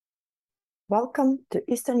Welcome to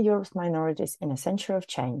Eastern Europe's Minorities in a Century of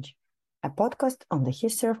Change, a podcast on the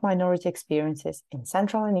history of minority experiences in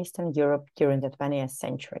Central and Eastern Europe during the 20th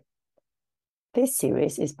century. This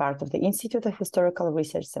series is part of the Institute of Historical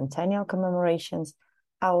Research Centennial Commemorations,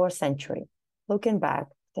 Our Century, Looking Back,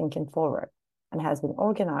 Thinking Forward, and has been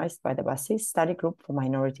organized by the BASIS Study Group for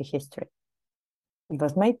Minority History. It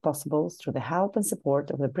was made possible through the help and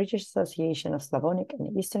support of the British Association of Slavonic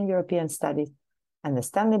and Eastern European Studies and the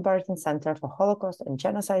Stanley Burton Center for Holocaust and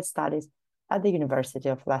Genocide Studies at the University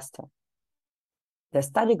of Leicester. The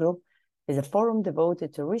study group is a forum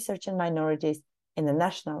devoted to research on minorities in the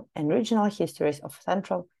national and regional histories of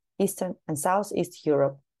Central, Eastern, and Southeast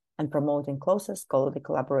Europe and promoting closer scholarly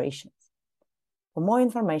collaborations. For more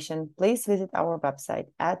information, please visit our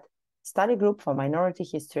website at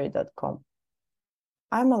studygroupforminorityhistory.com.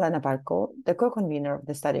 I'm Elena Barko, the co-convener of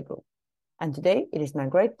the study group. And today it is my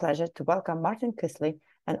great pleasure to welcome Martin Kysly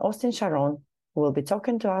and Austin Charron, who will be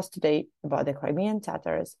talking to us today about the Crimean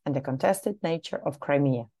Tatars and the contested nature of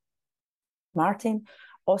Crimea. Martin,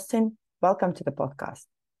 Austin, welcome to the podcast.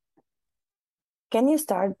 Can you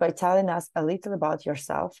start by telling us a little about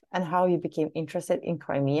yourself and how you became interested in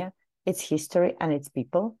Crimea, its history and its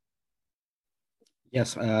people?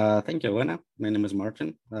 Yes, thank you, Elena. My name is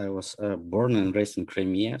Martin. I was born and raised in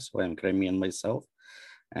Crimea, so I'm Crimean myself.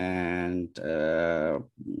 And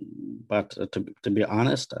but to be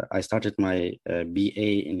honest, I started my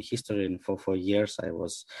BA in history, and for 4 years I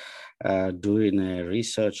was doing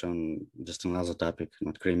research on just another topic,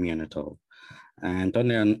 not Crimean at all. And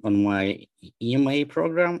only on my EMA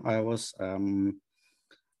program, I was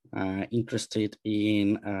interested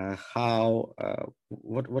in how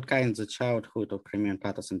what kind of childhood of Crimean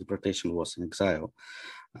Tatars in deportation was in exile.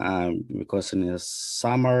 Because in the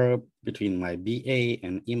summer between my BA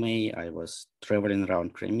and EMA, I was traveling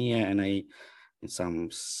around Crimea, and in some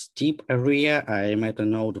steep area, I met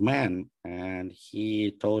an old man, and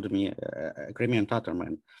he told me, a Crimean Tatar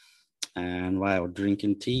man, and while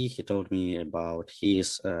drinking tea, he told me about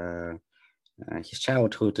his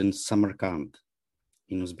childhood in Samarkand,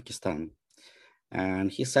 in Uzbekistan, and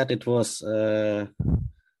he said it was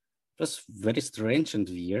very strange and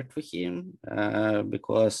weird for him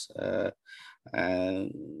because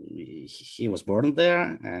he was born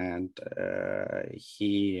there, and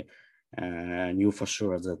he knew for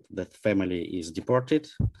sure that family is deported,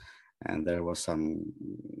 and there was some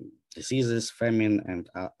diseases, famine, and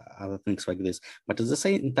other things like this. But at the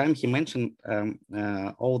same time, he mentioned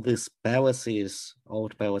all these palaces,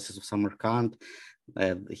 old palaces of Samarkand.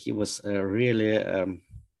 He was really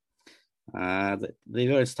they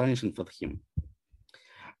were astonishing for him.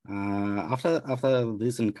 After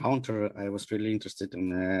this encounter, I was really interested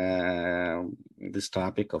in this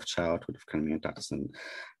topic of childhood of Crimean Tatars and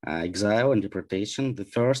exile and deportation. The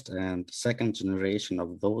first and second generation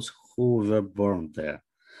of those who were born there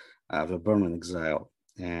were born in exile.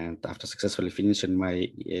 And after successfully finishing my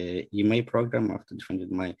EMA program, after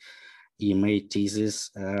defending my EMA thesis,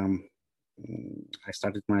 I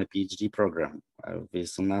started my PhD program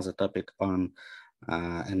with another topic on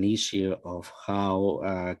an issue of how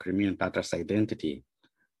Crimean Tatars' identity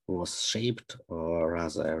was shaped, or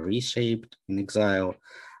rather reshaped, in exile.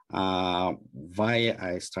 Why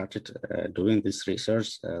I started doing this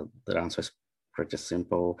research, the answer is pretty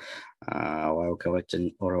simple. While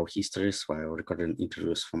collecting oral histories, while recording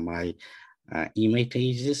interviews for my EMA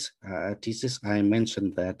thesis, I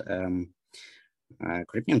mentioned that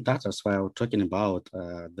Crimean Tatars, while talking about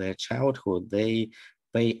their childhood, they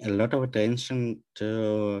pay a lot of attention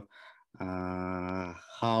to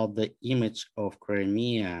how the image of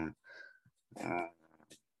Crimea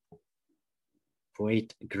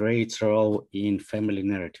played a great role in family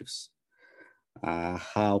narratives.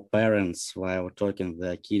 How parents, while talking to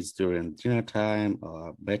their kids during dinner time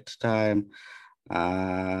or bedtime,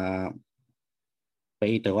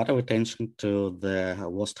 paid a lot of attention to the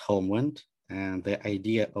lost homeland and the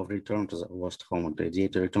idea of return to the lost homeland, the idea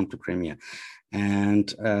to return to Crimea.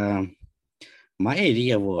 And my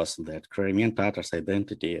idea was that Crimean Tatars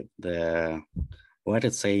identity, let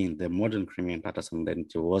us say in the modern Crimean Tatars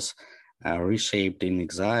identity, was reshaped in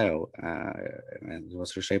exile, and it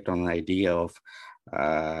was reshaped on the idea of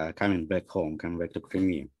coming back home, coming back to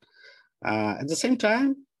Crimea. At the same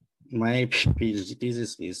time, my PhD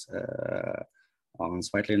thesis is on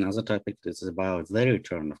slightly another topic. This is about the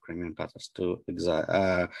return of Crimean Tatars to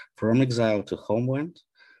exile, from exile to homeland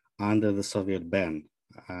under the Soviet ban,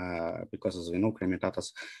 because as we know, Crimean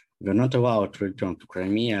Tatars were not allowed to return to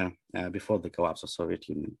Crimea before the collapse of Soviet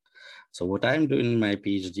Union. So what I'm doing in my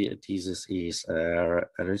PhD thesis is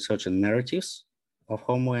research in narratives of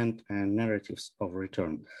homeland and narratives of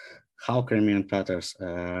return. how Crimean Tatars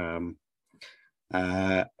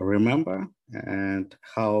remember and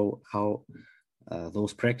how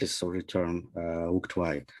those practices of return looked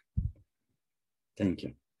like. Thank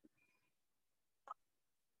you.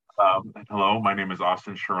 Hello, my name is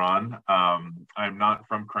Austin Charron. I'm not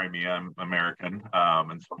from Crimea, I'm American,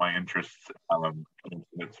 and so my interests,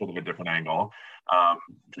 it's sort of a different angle.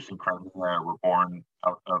 Just in Crimea, we're born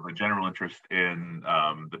out of a general interest in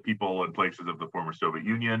the people and places of the former Soviet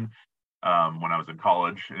Union when I was in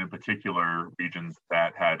college, and in particular, regions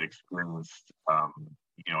that had experienced,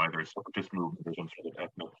 either a separatist movement or some sort of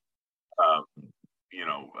ethnic,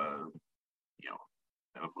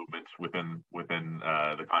 movements within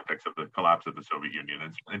the context of the collapse of the Soviet Union.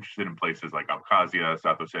 And interested in places like Abkhazia,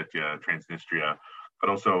 South Ossetia, Transnistria, but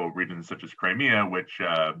also regions such as Crimea, which,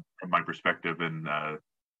 from my perspective in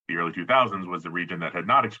the early 2000s, was a region that had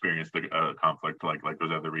not experienced a conflict like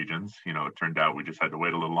those other regions. It turned out we just had to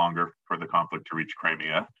wait a little longer for the conflict to reach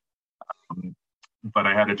Crimea. But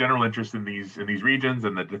I had a general interest in these regions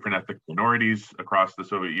and the different ethnic minorities across the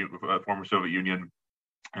former Soviet Union.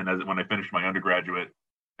 And when I finished my undergraduate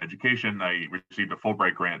education, I received a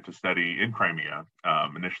Fulbright grant to study in Crimea,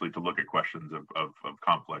 initially to look at questions of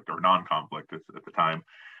conflict or non-conflict at the time.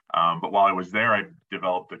 But while I was there, I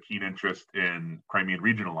developed a keen interest in Crimean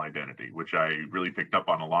regional identity, which I really picked up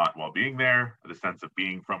on a lot while being there. The sense of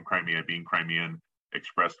being from Crimea, being Crimean,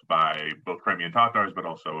 expressed by both Crimean Tatars, but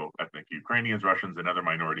also ethnic Ukrainians, Russians, and other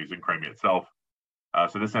minorities in Crimea itself.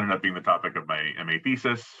 So this ended up being the topic of my MA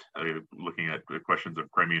thesis, looking at the questions of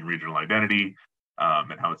Crimean regional identity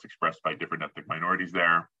and how it's expressed by different ethnic minorities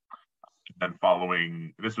there. And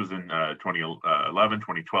following, this was in 2011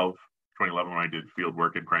 when I did field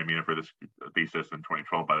work in Crimea for this thesis, and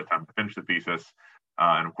 2012 by the time I finished the thesis.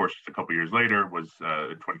 And of course, just a couple years later was,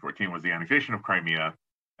 in 2014, was the annexation of Crimea.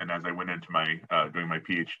 And as I went into doing my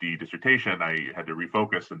PhD dissertation, I had to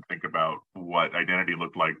refocus and think about what identity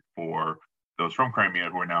looked like for those from Crimea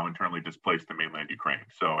who are now internally displaced to mainland Ukraine.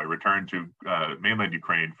 So I returned to mainland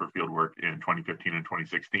Ukraine for fieldwork in 2015 and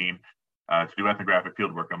 2016 to do ethnographic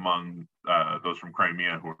fieldwork among those from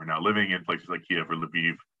Crimea who are now living in places like Kiev or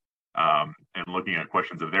Lviv, and looking at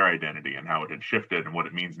questions of their identity and how it had shifted and what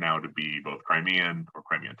it means now to be both Crimean or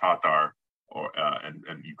Crimean Tatar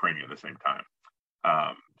and Ukrainian at the same time.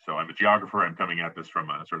 So I'm a geographer. I'm coming at this from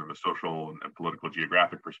a sort of a social and political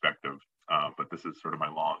geographic perspective, but this is sort of my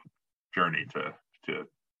long journey to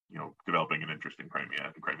developing an interest in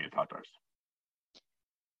Crimea and Crimean Tatars.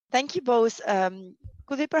 Thank you both.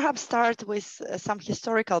 Could we perhaps start with some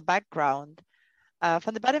historical background?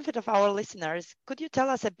 For the benefit of our listeners, could you tell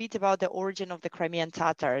us a bit about the origin of the Crimean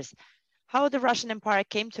Tatars, how the Russian Empire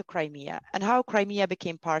came to Crimea, and how Crimea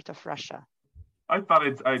became part of Russia? I thought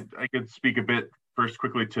I could speak a bit first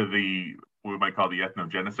quickly to what we might call the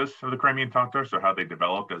ethnogenesis of the Crimean Tatars, so how they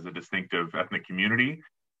developed as a distinctive ethnic community.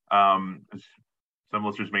 As some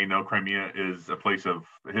listeners may know, Crimea is a place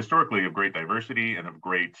historically of great diversity and of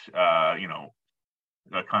great,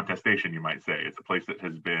 contestation, you might say. It's a place that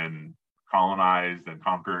has been colonized and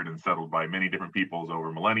conquered and settled by many different peoples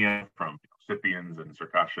over millennia, from Scythians and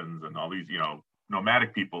Circassians and all these,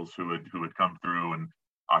 nomadic peoples who had come through and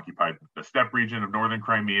occupied the steppe region of northern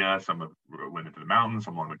Crimea. Some went into the mountains,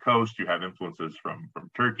 some along the coast. You have influences from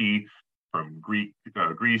Turkey, from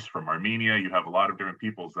Greece, from Armenia. You have a lot of different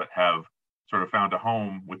peoples that have sort of found a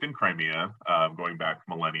home within Crimea, going back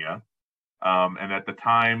millennia. And at the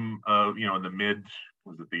time of, in the mid,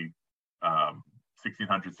 was it the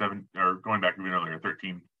 1600s, or going back even earlier,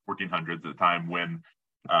 1400s, at the time when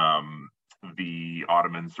the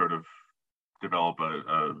Ottomans sort of develop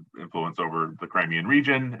a influence over the Crimean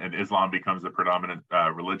region, and Islam becomes the predominant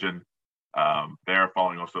religion there,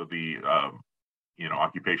 following also the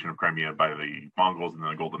occupation of Crimea by the Mongols and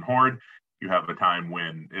the Golden Horde. You have a time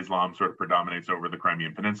when Islam sort of predominates over the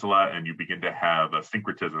Crimean Peninsula, and you begin to have a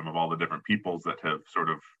syncretism of all the different peoples that have sort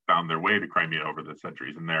of found their way to Crimea over the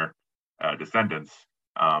centuries and their descendants.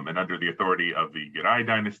 And under the authority of the Giray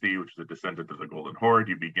dynasty, which is a descendant of the Golden Horde,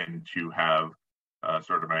 you begin to have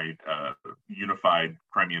sort of a unified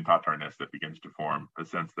Crimean Tatarness that begins to form, a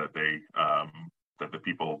sense that that the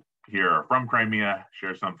people here are from Crimea,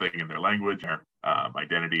 share something in their language, their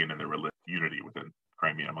identity, and in their religious unity within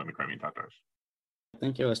Crimea among the Crimean Tatars.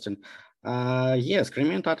 Thank you, Austin. Yes,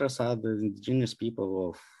 Crimean Tatars are the indigenous people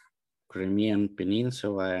of Crimean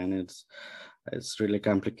Peninsula, and it's really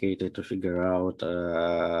complicated to figure out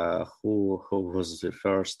who was the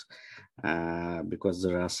first, because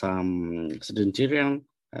there are some sedentarian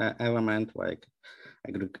element like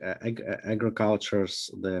agricultures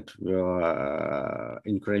that were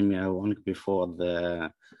in Crimea long before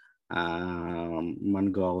the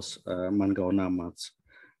Mongol nomads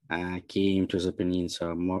came to the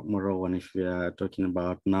peninsula. Moreover, if we are talking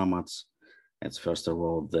about nomads, it's first of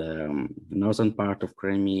all the northern part of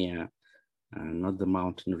Crimea, not the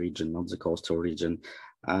mountain region, not the coastal region.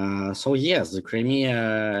 So yes, the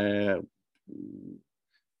Crimea,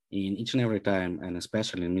 in each and every time, and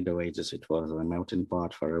especially in Middle Ages, it was a melting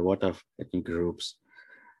pot for a lot of ethnic groups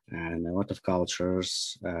and a lot of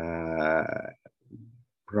cultures.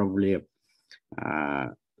 Probably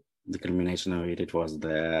the culmination of it was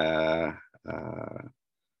the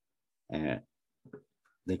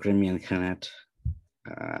Crimean Khanate,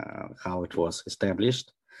 how it was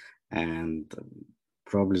established, and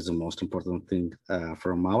probably the most important thing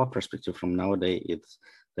from our perspective from nowadays is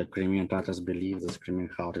that Crimean Tatars believe that Crimean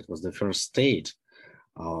Khanate was the first state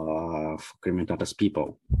of Crimean Tatars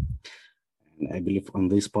people. And I believe on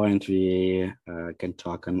this point we can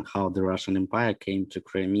talk on how the Russian Empire came to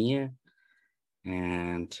Crimea.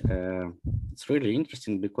 And it's really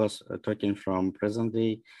interesting because talking from present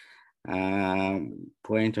day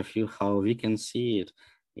point of view, how we can see it,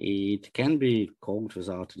 it can be called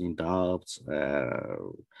without any doubts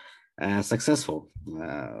a successful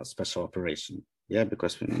special operation. Yeah,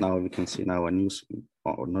 because now we can see in our news,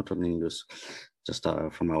 or not only news, just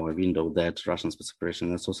from our window, that Russian special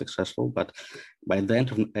operation is so successful. But by the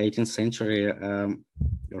end of the 18th century,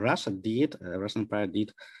 Russian Empire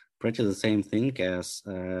did pretty the same thing as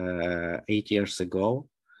 8 years ago,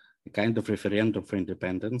 a kind of referendum for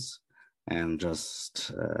independence. And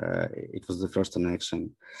just, it was the first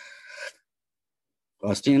annexion.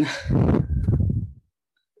 Austin?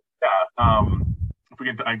 Yeah,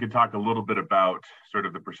 I could talk a little bit about sort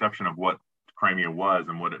of the perception of what Crimea was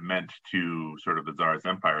and what it meant to sort of the Tsar's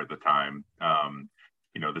empire at the time.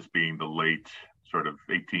 This being the late sort of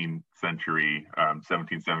 18th century,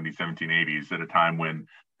 1770s, 1780s, at a time when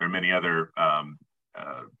there are many other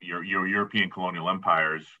European colonial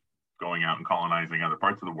empires going out and colonizing other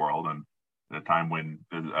parts of the world, and at a time when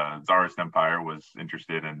the Tsarist empire was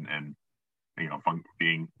interested in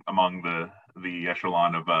being among the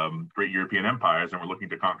echelon of great European empires, and were looking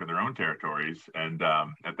to conquer their own territories. And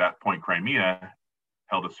at that point, Crimea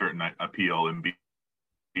held a certain appeal and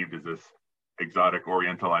believed as this exotic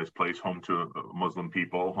orientalized place, home to Muslim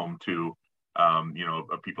people, home to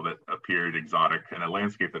a people that appeared exotic, and a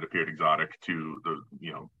landscape that appeared exotic to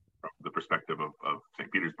from the perspective of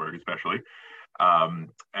St. Petersburg, especially.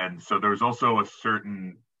 And so there was also a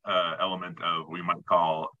certain element of, we might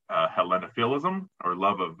call Hellenophilism, or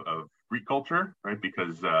love of Greek culture, right?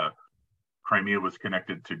 Because Crimea was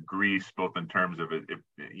connected to Greece, both in terms of it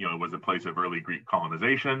was a place of early Greek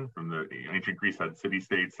colonization. From the ancient Greece had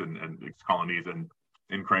city-states and its colonies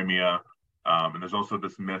in Crimea. And there's also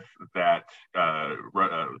this myth that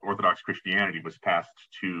Orthodox Christianity was passed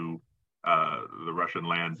to the Russian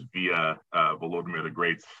lands via Volodymyr the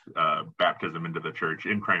Great's baptism into the church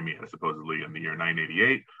in Crimea, supposedly in the year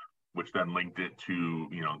 988, which then linked it to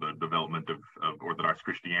the development of Orthodox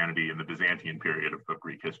Christianity in the Byzantine period of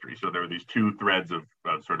Greek history. So there were these two threads of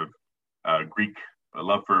sort of Greek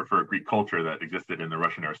love for Greek culture that existed in the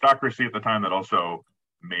Russian aristocracy at the time, that also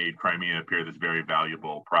made Crimea appear this very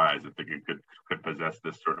valuable prize, that they could possess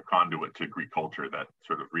this sort of conduit to Greek culture that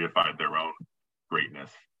sort of reified their own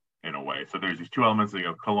greatness in a way. So there's these two elements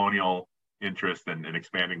of colonial interest in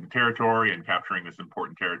expanding the territory and capturing this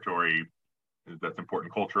important territory that's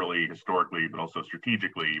important culturally, historically, but also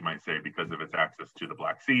strategically, you might say, because of its access to the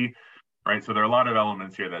Black Sea, right? So there are a lot of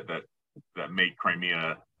elements here that make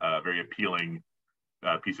Crimea a very appealing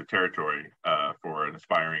piece of territory for an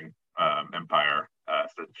aspiring empire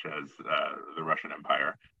such as the Russian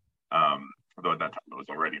Empire, although at that time it was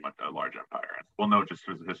already a large empire. And we'll note, just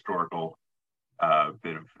as a historical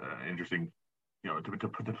bit of interesting,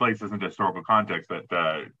 to place this into historical context, that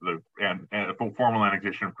the formal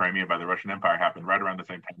annexation of Crimea by the Russian Empire happened right around the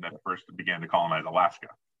same time that it first began to colonize Alaska.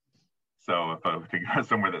 So if to go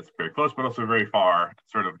somewhere that's very close but also very far, it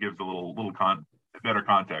sort of gives a better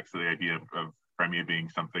context to the idea of Crimea being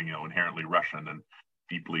something inherently Russian and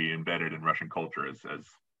deeply embedded in Russian culture, as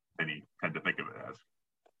many tend to think of it as.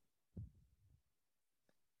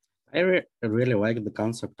 I really like the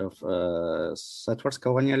concept of settlers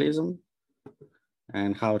colonialism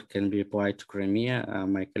and how it can be applied to Crimea.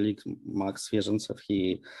 My colleague Max Svezhentsov,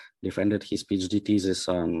 he defended his PhD thesis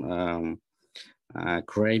on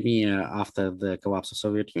Crimea after the collapse of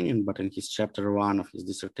Soviet Union, but in his chapter 1 of his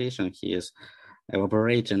dissertation, he is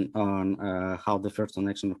elaborating on how the first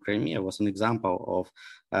annexion of Crimea was an example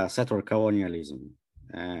of settler colonialism,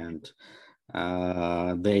 and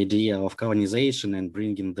the idea of colonization and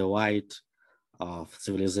bringing the light of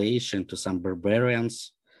civilization to some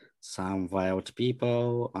barbarians some wild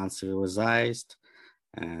people, uncivilized,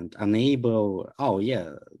 and unable. Oh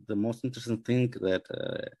yeah, the most interesting thing that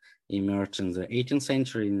emerged in the 18th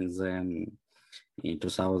century and then in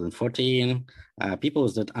 2014, people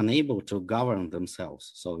that unable to govern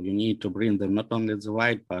themselves. So you need to bring them not only the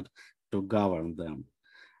right, but to govern them.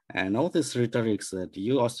 And all these rhetorics that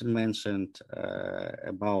you, Austin, mentioned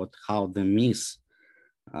about how the myth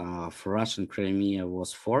of Russian Crimea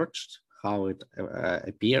was forged, how it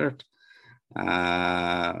appeared.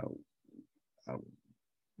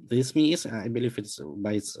 This myth, I believe it's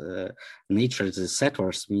by its nature, it's a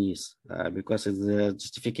settlers myth, because it's a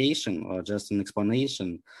justification or just an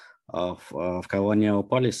explanation of colonial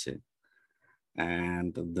policy.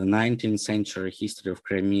 And the 19th century history of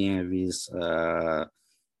Crimea with,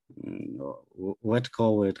 let's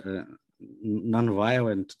call it,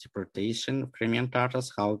 non-violent deportation of Crimean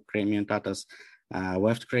Tatars, how Crimean Tatars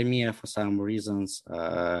left Crimea for some reasons,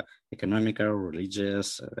 economical,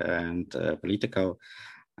 religious, and political.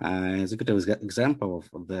 Is a good example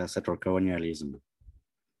of the settler colonialism.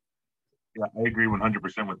 Yeah, I agree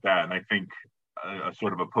 100% with that. And I think a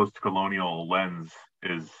sort of a post-colonial lens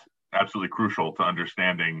is absolutely crucial to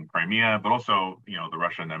understanding Crimea, but also, the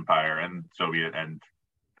Russian Empire and Soviet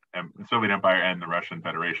Empire and the Russian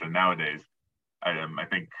Federation nowadays. I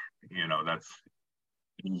think, that's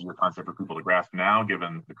an easier concept for people to grasp now,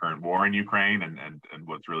 given the current war in Ukraine and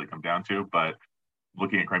what's really come down to. But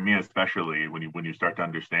looking at Crimea, especially when you start to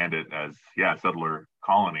understand it as a settler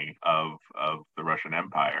colony of the Russian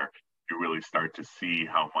Empire, you really start to see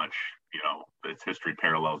how much its history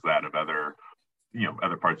parallels that of other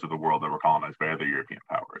parts of the world that were colonized by other European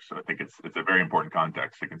powers. So I think it's a very important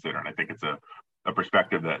context to consider, and I think it's a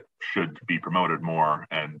perspective that should be promoted more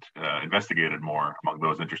and investigated more among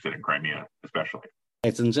those interested in Crimea, especially.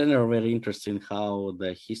 It's in general very interesting how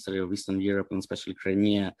the history of Eastern Europe and especially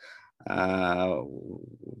Crimea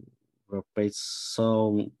were paid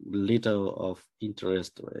so little of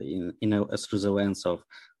interest through the lens of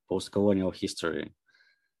post-colonial history,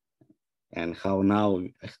 and how now,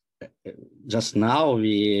 just now,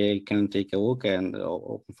 we can take a look and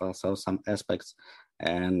open for ourselves some aspects.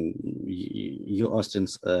 And you, Austin,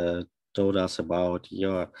 told us about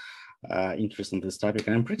your interest in this topic,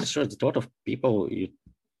 and I'm pretty sure that a lot of people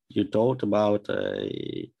you told about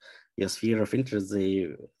your sphere of interest, they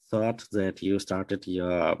thought that you started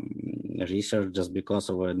your research just because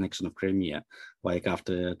of the annexion of Crimea, like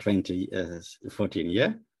after 2014,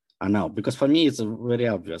 yeah? I know, because for me, it's very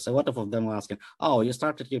obvious. A lot of them are asking, oh, you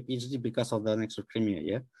started your PhD because of the annexion of Crimea,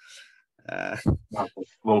 yeah?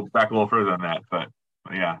 We'll back a little further than that, but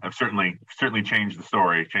yeah, I've certainly changed the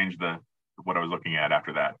story, changed what I was looking at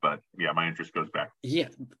after that. But yeah, my interest goes back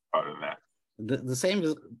farther than that. The same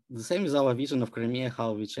is our vision of Crimea,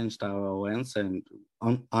 how we changed our lens, and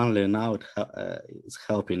only now it's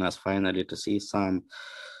helping us finally to see some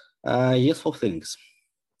useful things.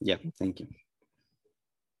 Yeah, thank you.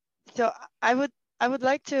 So I would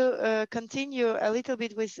like to continue a little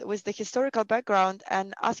bit with the historical background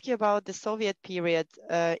and ask you about the Soviet period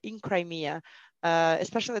in Crimea,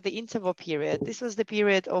 especially the interwar period. This was the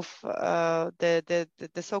period of the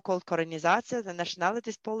so-called Korenizatsiya, the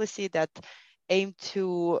nationalities policy that aimed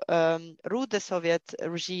to root the Soviet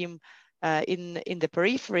regime in the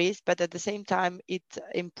peripheries, but at the same time it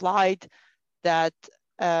implied that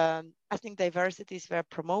ethnic diversities were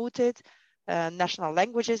promoted, national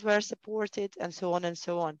languages were supported, and so on and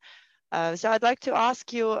so on. So I'd like to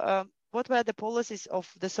ask you, what were the policies of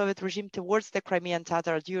the Soviet regime towards the Crimean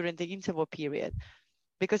Tatar during the interwar period?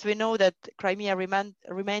 Because we know that Crimea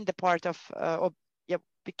remained a part of,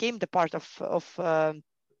 became the part of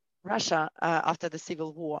Russia after the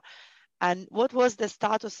civil war. And what was the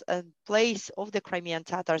status and place of the Crimean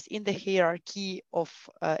Tatars in the hierarchy of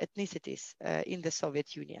ethnicities in the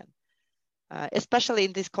Soviet Union, especially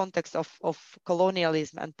in this context of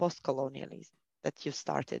colonialism and post-colonialism that you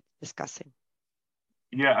started discussing?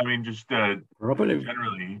 Yeah, I mean, just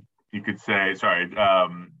generally, you could say,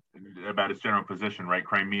 about its general position, right?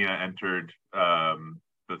 Crimea entered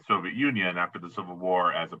the Soviet Union after the Civil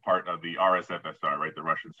War as a part of the RSFSR, right? The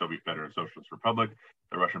Russian Soviet Federative Socialist Republic,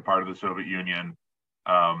 the Russian part of the Soviet Union,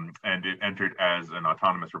 and it entered as an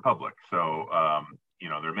autonomous republic. So,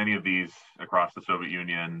 there are many of these across the Soviet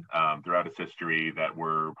Union throughout its history that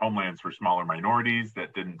were homelands for smaller minorities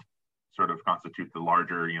that didn't sort of constitute the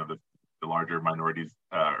larger, the larger minorities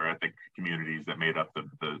or ethnic communities that made up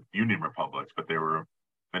the Union republics, but there were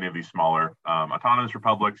many of these smaller autonomous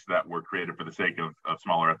republics that were created for the sake of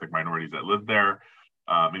smaller ethnic minorities that lived there.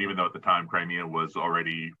 And even though at the time Crimea was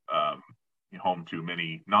already home to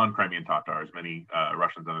many non-Crimean Tatars, many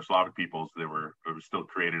Russians and other Slavic peoples. It was still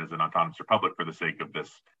created as an autonomous republic for the sake of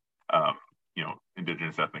this,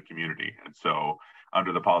 indigenous ethnic community. And so,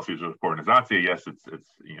 under the policies of Korenizatsiya, yes, it's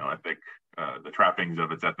ethnic, the trappings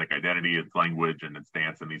of its ethnic identity, its language, and its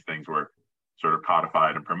dance, and these things were sort of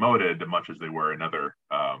codified and promoted, much as they were in other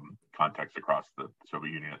contexts across the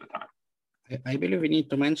Soviet Union at the time. I believe we need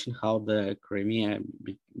to mention how the Crimea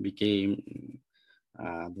became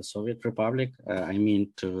the Soviet Republic. I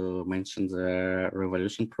mean to mention the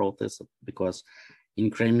revolution process, because in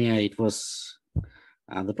Crimea it was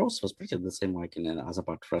the process was pretty the same like in other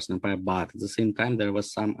part of Russian Empire, but at the same time there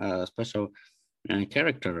was some special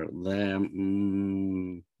character. The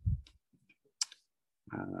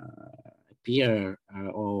peer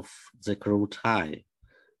of the Krutai,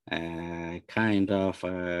 kind of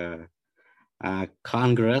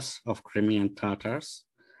Congress of Crimean Tatars.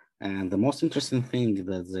 And the most interesting thing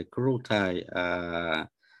that the Krutai,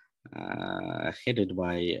 headed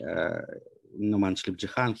by Numan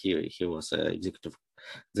Shlibjihan, he was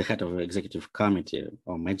the head of executive committee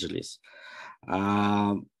or Majlis.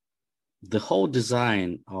 The whole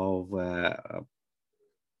design of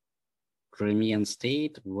Crimean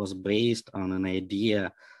state was based on an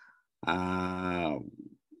idea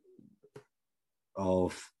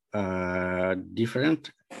of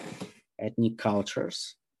different ethnic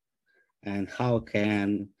cultures and how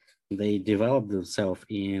can they develop themselves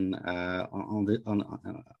on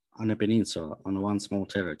a peninsula, on one small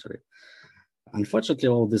territory. Unfortunately,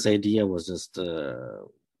 all this idea was just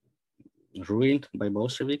ruined by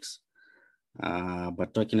Bolsheviks.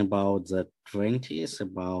 But talking about the 20s,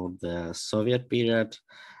 about the Soviet period,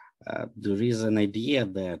 there is an idea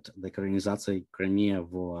that the Korenizatsiya Crimea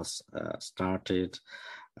was started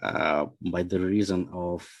by the reason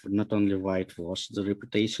of not only whitewash the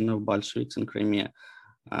reputation of Bolsheviks in Crimea,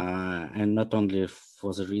 and not only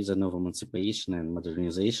for the reason of emancipation and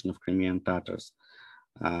modernization of Crimean Tatars,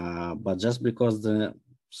 but just because the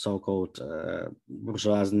so-called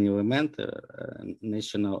bourgeoisie element,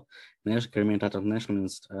 Crimean Tatar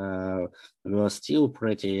nationalists were still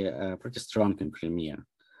pretty strong in Crimea.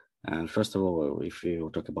 And first of all, if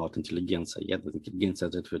you talk about intelligentsia, the intelligentsia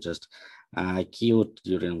that were just killed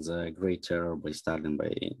during the Great Terror by Stalin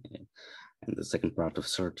in the second part of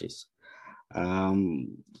 30s.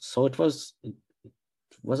 So it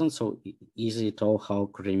wasn't so easy at all how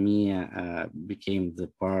Crimea became the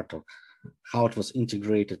part of how it was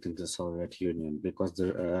integrated in the Soviet Union, because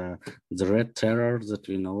the Red Terror that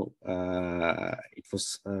we know, it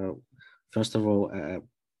was first of all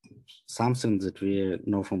something that we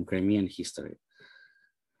know from Crimean history.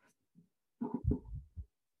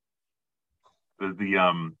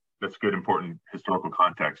 That's good, important historical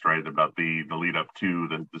context, right, about the lead up to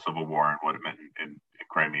the Civil War and what it meant in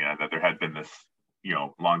Crimea, that there had been this,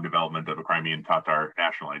 long development of a Crimean Tatar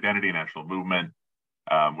national identity, national movement,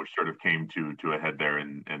 which sort of came to a head there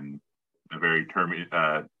in a very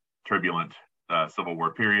turbulent Civil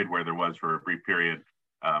War period, where there was for a brief period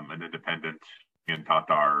an independent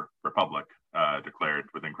Tatar republic declared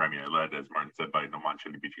within Crimea, led, as Martin said, by Numan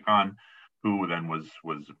Shlibjihan, who then was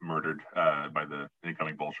murdered by the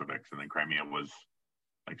incoming Bolsheviks, and then Crimea was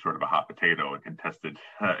like sort of a hot potato, a contested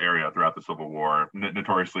area throughout the Civil War.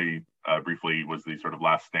 Notoriously, briefly, was the sort of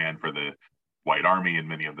last stand for the White Army and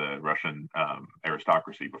many of the Russian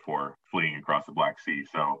aristocracy before fleeing across the Black Sea.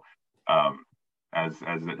 So, as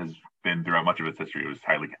it has been throughout much of its history, it was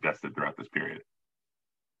highly contested throughout this period.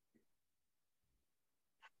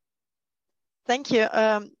 Thank you.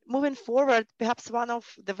 Moving forward, perhaps one of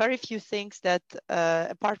the very few things that,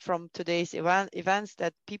 apart from today's events,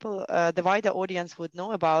 that people, the wider audience would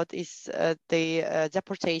know about is the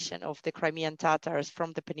deportation of the Crimean Tatars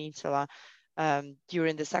from the peninsula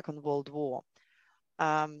during the Second World War.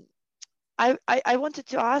 I wanted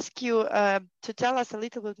to ask you to tell us a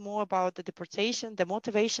little bit more about the deportation, the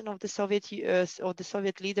motivation of the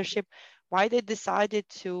Soviet leadership, why they decided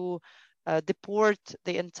to deport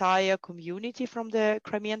the entire community from the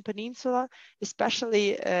Crimean Peninsula,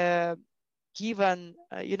 especially given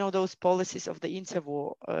those policies of the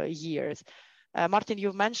interwar years. Martin,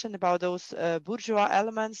 you've mentioned about those bourgeois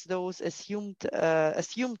elements, those assumed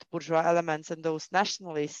bourgeois elements, and those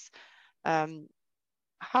nationalists.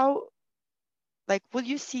 How, will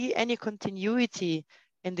you see any continuity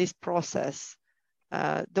in this process?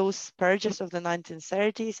 Those purges of the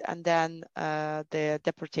 1930s and then the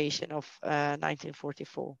deportation of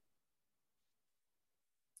 1944.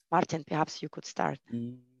 Martin, perhaps you could start.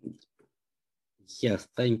 Yes,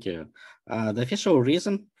 thank you. The official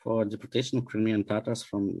reason for deportation of Crimean Tatars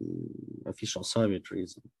from official Soviet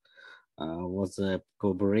reason was the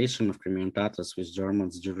cooperation of Crimean Tatars with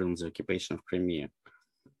Germans during the occupation of Crimea.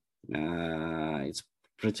 It's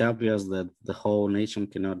pretty obvious that the whole nation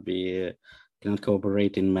cannot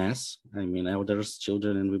cooperate in mass. I mean, elders,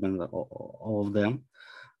 children, and women, all of them.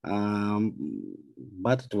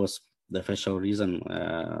 But it was the official reason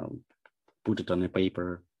put it on a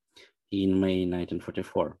paper in May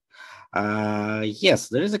 1944. Yes,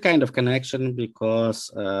 there is a kind of connection because,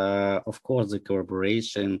 of course, the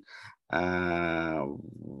cooperation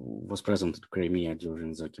was present in Crimea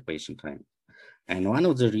during the occupation time. And one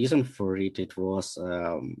of the reasons for it was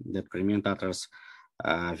that Crimean Tatars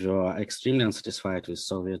were extremely unsatisfied with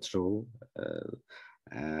Soviet rule,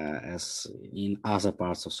 as in other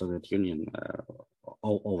parts of Soviet Union,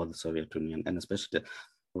 all over the Soviet Union, and especially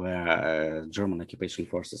where German occupation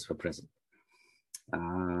forces were present.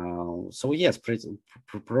 So yes,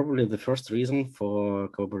 probably the first reason for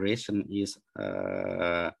cooperation is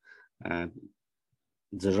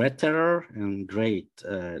the Red Terror and Great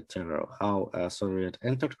Terror, how Soviet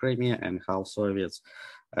entered Crimea and how Soviets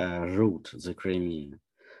ruled the Crimea,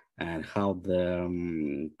 and how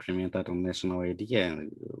the Crimean Tatar national idea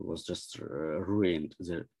was just ruined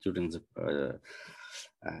during the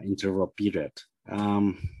interwar period.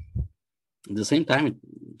 At the same time, it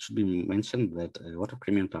should be mentioned that a lot of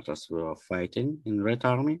Crimean Tatars were fighting in Red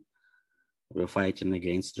Army, were fighting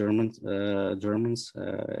against Germans with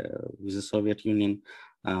the Soviet Union.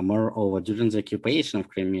 Moreover, during the occupation of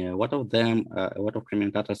Crimea, a lot of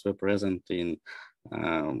Crimean Tatars were present in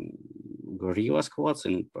guerrilla squads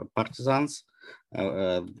and partisans,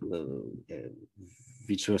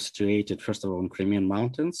 which were situated, first of all, in Crimean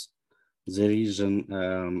mountains, the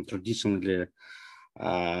region traditionally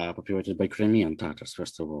populated by Crimean Tatars,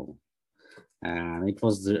 first of all. And it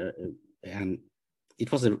was the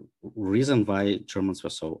reason why Germans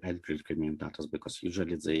were so angry at Crimean Tatars, because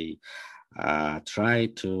usually they try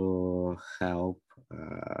to help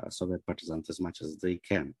Soviet partisans as much as they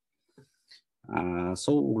can.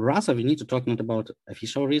 So rather, we need to talk not about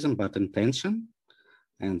official reason, but intention.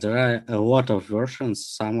 And there are a lot of versions.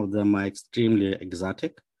 Some of them are extremely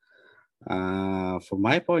exotic. From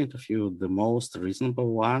my point of view, the most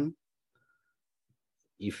reasonable one,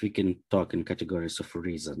 if we can talk in categories of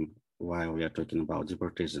reason while we are talking about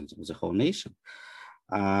deportations of the whole nation,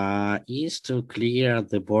 is to clear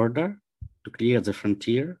the border, to clear the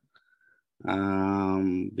frontier,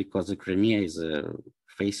 because the Crimea is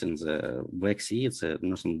facing the Black Sea, it's a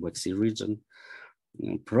northern Black Sea region,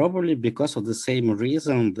 probably because of the same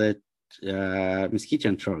reason that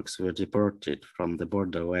Meskhetian Turks were deported from the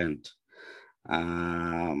borderland.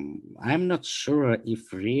 I'm not sure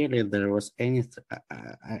if really there was any,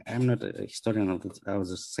 I'm not a historian of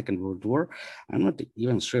the Second World War. I'm not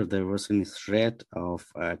even sure there was any threat of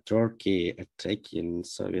Turkey attacking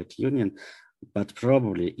Soviet Union, but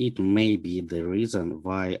probably it may be the reason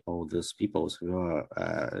why all those peoples were,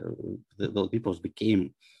 those peoples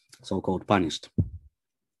became so-called punished.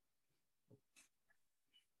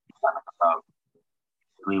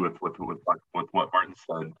 Agree with what Martin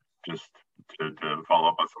said. Just to follow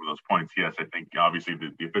up on some of those points, yes, I think obviously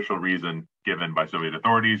the official reason given by Soviet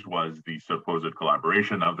authorities was the supposed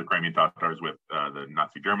collaboration of the Crimean Tatars with the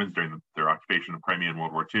Nazi Germans during their occupation of Crimea in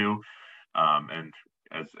World War II. And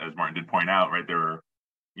as Martin did point out, right, there were,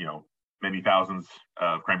 many thousands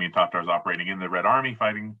of Crimean Tatars operating in the Red Army,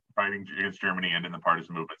 fighting against Germany and in the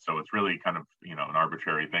partisan movement. So it's really kind of, an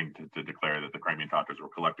arbitrary thing to declare that the Crimean Tatars were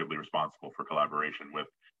collectively responsible for collaboration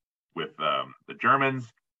with the Germans.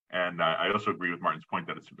 And I also agree with Martin's point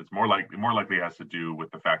that it's more likely has to do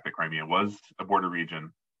with the fact that Crimea was a border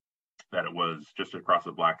region, that it was just across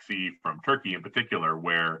the Black Sea from Turkey in particular,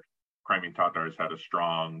 where Crimean Tatars had a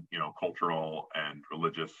strong, cultural and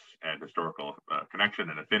religious and historical connection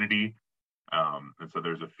and affinity. And so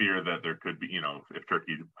there's a fear that there could be, if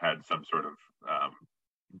Turkey had some sort of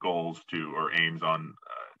goals or aims on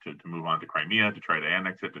to move on to Crimea, to try to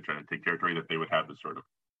annex it, to try to take territory, that they would have this sort of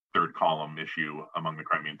third column issue among the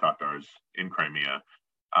Crimean Tatars in Crimea.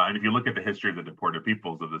 And if you look at the history of the deported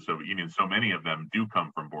peoples of the Soviet Union, so many of them do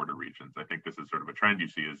come from border regions. I think this is sort of a trend you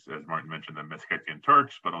see, as Martin mentioned, the Meskhetian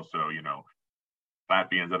Turks, but also,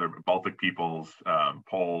 Latvians, other Baltic peoples,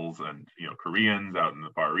 Poles, and, Koreans out in the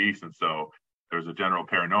Far East. And so there's a general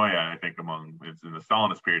paranoia, I think, it's in the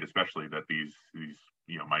Stalinist period, especially, that these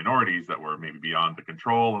minorities that were maybe beyond the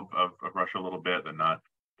control of Russia a little bit, and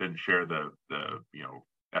didn't share the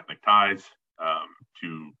ethnic ties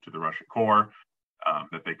to the Russian core,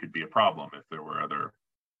 that they could be a problem if there were other,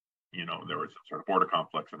 there was some sort of border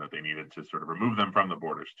conflicts, and that they needed to sort of remove them from the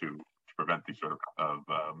borders to prevent these sort of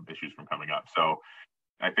issues from coming up. So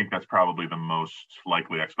I think that's probably the most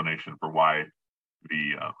likely explanation for why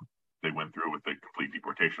they went through with the complete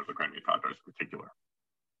deportation of the Crimean Tatars in particular.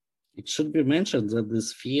 It should be mentioned that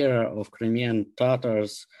this fear of Crimean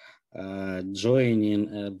Tatars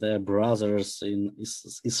joining their brothers in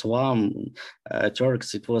Islam,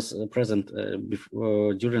 Turks, it was present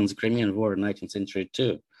during the Crimean War in 19th century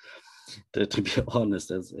too, to be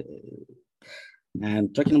honest.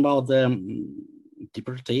 And talking about the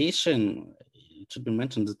deportation, it should be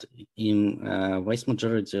mentioned that in vast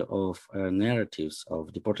majority of narratives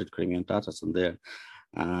of deported Crimean Tatars and their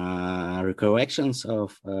recollections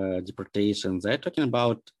of deportation, they're talking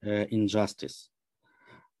about injustice.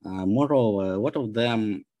 Moreover, a lot of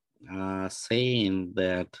them saying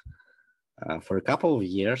that for a couple of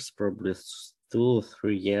years, probably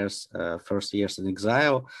 2-3 years, first years in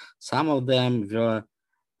exile, some of them were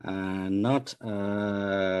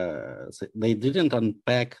they didn't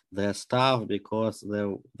unpack their stuff because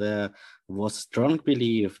there was strong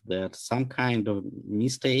belief that some kind of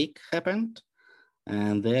mistake happened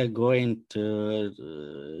and they're going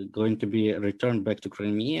to be returned back to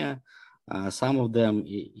Crimea. Some of them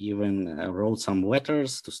even wrote some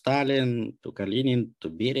letters to Stalin, to Kalinin, to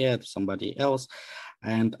Beria, to somebody else.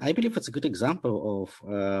 And I believe it's a good example of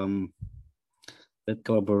that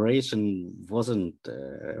collaboration wasn't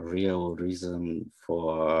a real reason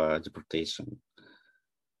for deportation,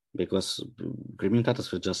 because Crimean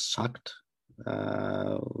Tatars were just shocked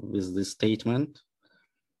with this statement.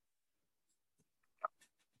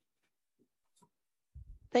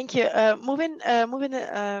 Thank you. Moving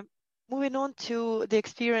on to the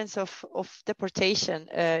experience of deportation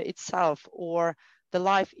itself, or the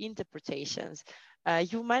life in deportations.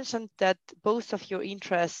 You mentioned that both of your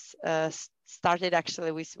interests started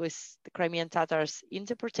actually with the Crimean Tatars in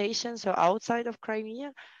deportation, so outside of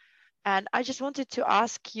Crimea. And I just wanted to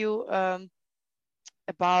ask you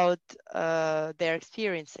about their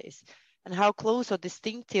experiences and how close or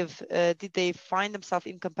distinctive did they find themselves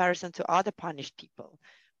in comparison to other punished people?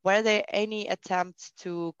 Were there any attempts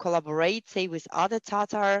to collaborate, say, with other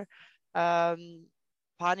Tatar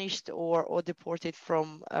punished or deported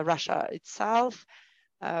from Russia itself?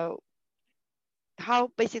 How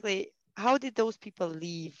did those people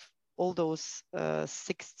leave all those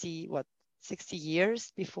 60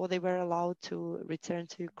 years before they were allowed to return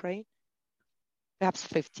to Ukraine? Perhaps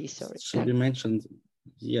 50, sorry. Should be mentioned,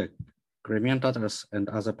 yeah, Crimean Tatars and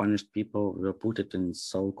other punished people were put in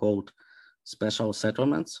so-called special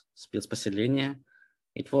settlements, spецпоселения.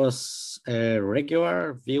 It was a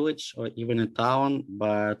regular village or even a town,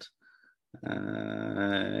 but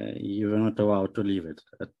you were not allowed to leave it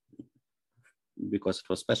because it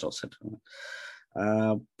was special settlement.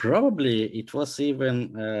 Probably it was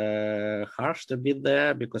even harsh to be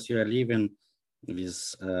there because you are living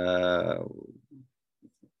with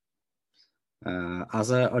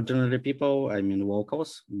other ordinary people, I mean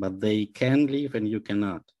locals, but they can leave and you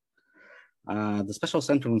cannot. The special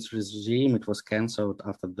settlements regime, it was cancelled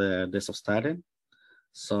after the death of Stalin.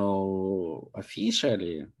 So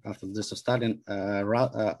officially, after the death of Stalin,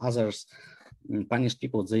 others punished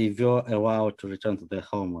people, they were allowed to return to their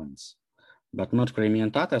homelands, but not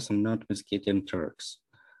Crimean Tatars and not Meskhetian Turks.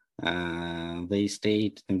 They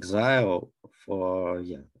stayed in exile for,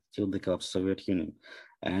 till the collapse of the Soviet Union.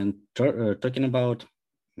 And talking about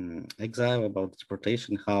exile, about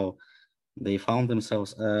deportation, how they found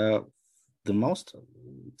themselves,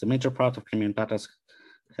 the major part of Crimean Tatars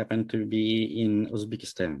happened to be in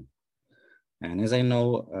Uzbekistan. And as I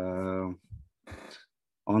know,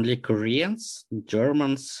 only Koreans,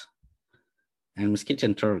 Germans, and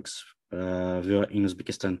Meskhetian Turks were in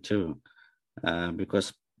Uzbekistan too,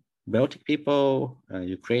 because Baltic people,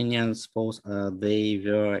 Ukrainians, they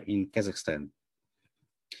were in Kazakhstan.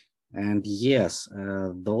 And yes,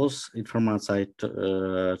 those informants I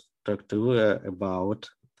talked to about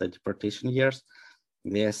the deportation years,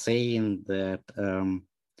 they are saying that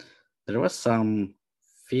there was some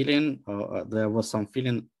feeling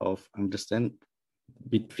of understanding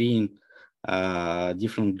between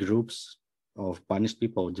different groups of punished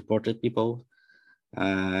people, deported people,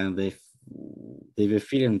 and they were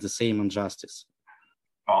feeling the same injustice.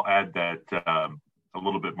 I'll add that a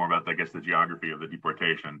little bit more about, I guess, the geography of the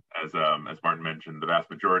deportation. As Martin mentioned, the vast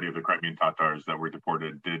majority of the Crimean Tatars that were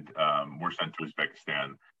deported were sent to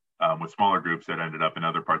Uzbekistan, with smaller groups that ended up in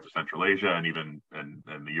other parts of Central Asia and even in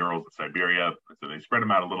the Urals and Siberia. So they spread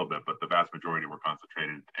them out a little bit, but the vast majority were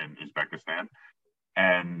concentrated in Uzbekistan.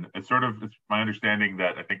 And it's my understanding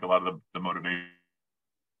that I think a lot of the motivation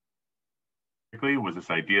was this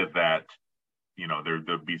idea that,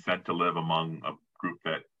 they'd be sent to live among a group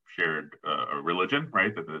that shared a religion,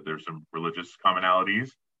 right? That there's some religious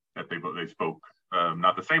commonalities, that they spoke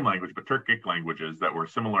not the same language, but Turkic languages that were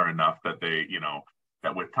similar enough that they,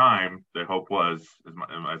 that with time, the hope was,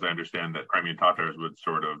 as I understand, that Crimean Tatars would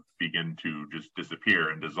sort of begin to just disappear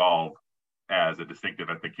and dissolve as a distinctive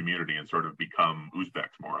ethnic community and sort of become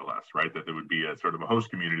Uzbeks, more or less, right? That there would be a sort of a host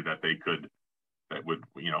community that would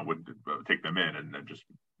take them in and just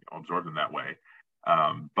absorb them that way.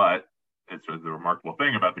 But it's the remarkable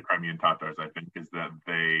thing about the Crimean Tatars, I think, is that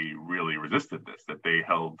they really resisted this, that they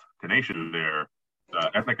held tenacious to their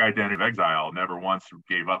ethnic identity of exile, never once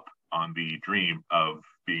gave up on the dream of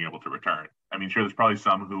being able to return. I mean, sure, there's probably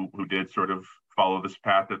some who did sort of follow this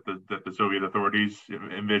path that the Soviet authorities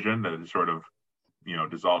envisioned, that it sort of,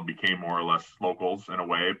 dissolved, became more or less locals in a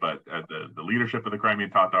way, but the leadership of the Crimean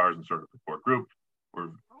Tatars and sort of the core group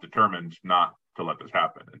were determined not to let this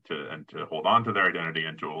happen, and to hold on to their identity,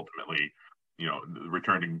 and to ultimately,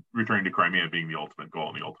 returning to Crimea being the ultimate goal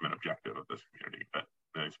and the ultimate objective of this community. But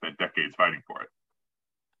they spent decades fighting for it.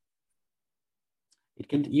 It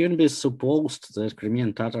can even be supposed that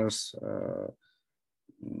Crimean Tatars were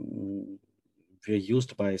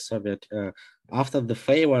used by Soviet after the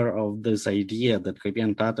favor of this idea that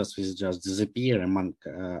Crimean Tatars will just disappear among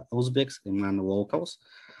Uzbeks, among locals.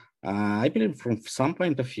 I believe from some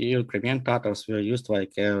point of view, Crimean Tatars were used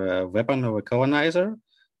like a weapon of a colonizer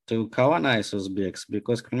to colonize Uzbeks,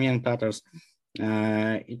 because Crimean Tatars,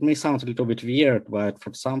 it may sound a little bit weird, but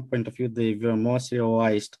from some point of view, they were more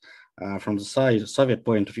civilized from the Soviet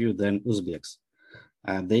point of view than Uzbeks.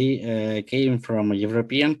 They came from a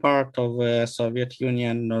European part of the Soviet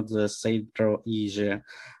Union, not the Central Asia.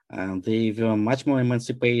 They were much more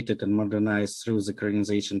emancipated and modernized through the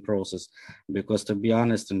colonization process, because, to be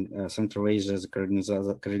honest, in Central Asia, the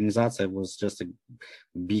colonization was just a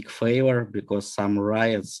big failure, because some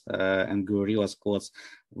riots and guerrilla squads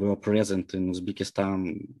were present in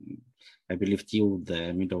Uzbekistan, I believe, till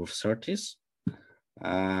the middle of 30s.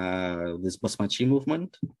 This Basmachi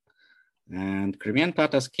movement. And Crimean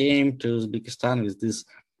Tatars came to Uzbekistan with this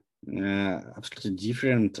absolutely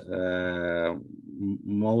different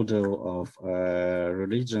model of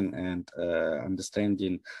religion and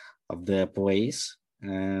understanding of their place.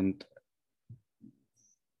 And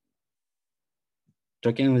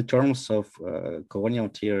talking in terms of colonial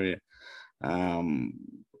theory,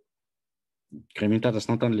 Crimean Tatars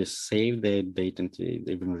not only saved their identity,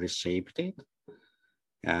 they even reshaped it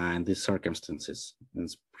in these circumstances.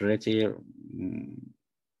 It's pretty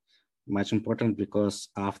much important, because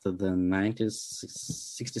after the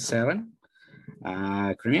 1967,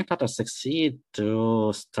 Crimean Tatars succeed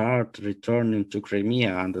to start returning to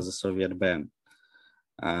Crimea under the Soviet ban.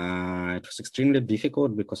 It was extremely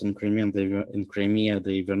difficult, because in Crimea they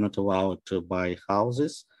were not allowed to buy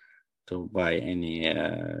houses, to buy any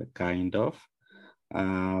kind of.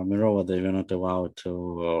 Moreover, they were not allowed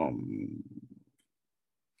to.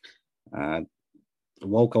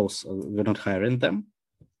 Locals were not hiring them,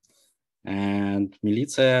 and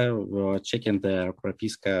militia were checking their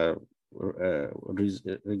propiska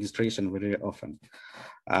registration very often.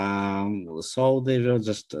 So they were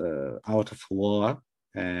just out of law,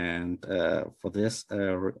 and for this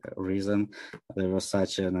reason, there was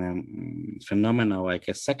such a phenomenon like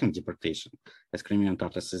a second deportation, as Crimean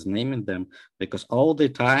Tatars is naming them, because all the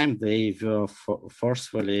time they were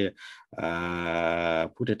forcefully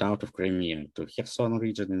put it out of Crimea to Kherson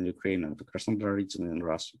region in Ukraine and to Krasnodar region in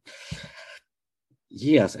Russia.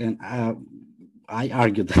 Yes, and I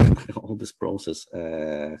argue that all this process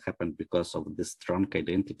happened because of this strong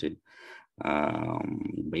identity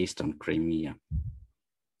based on Crimea.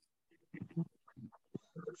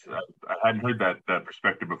 I hadn't heard that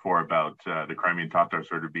perspective before about the Crimean Tatars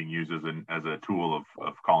sort of being used as a tool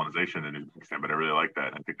of colonization in Uzbekistan, but I really like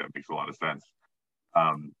that. I think that makes a lot of sense.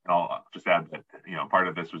 I'll just add that part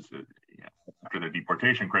of this was after the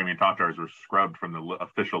deportation, Crimean Tatars were scrubbed from the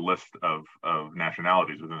official list of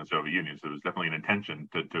nationalities within the Soviet Union. So there was definitely an intention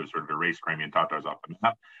to sort of erase Crimean Tatars off the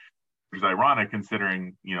map, which is ironic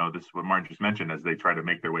considering, this is what Martin just mentioned, as they try to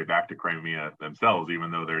make their way back to Crimea themselves,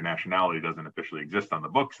 even though their nationality doesn't officially exist on the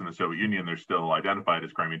books in the Soviet Union, they're still identified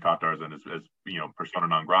as Crimean Tatars and as persona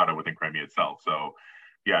non grata within Crimea itself. So,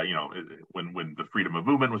 when the freedom of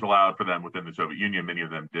movement was allowed for them within the Soviet Union, many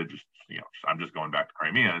of them did just, I'm just going back to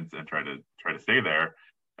Crimea and try to stay there.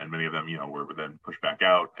 And many of them, were then pushed back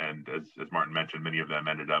out. And as Martin mentioned, many of them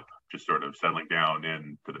ended up just sort of settling down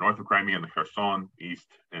to the north of Crimea, in the Kherson, east,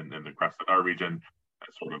 and the Krasnodar region,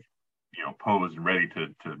 sort of, posed and ready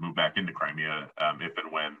to move back into Crimea if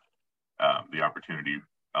and when the opportunity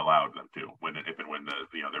allowed them to, if and when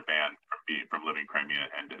their ban from living Crimea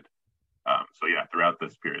ended. So yeah, throughout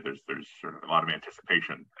this period, there's sort of a lot of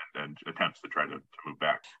anticipation and attempts to try to move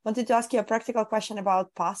back. I wanted to ask you a practical question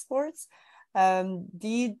about passports.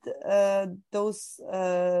 Did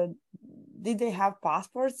they have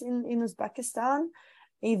passports in Uzbekistan?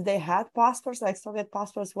 If they had passports, like Soviet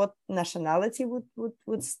passports, what nationality would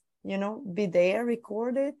be there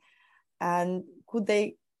recorded? And could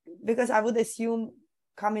they? Because I would assume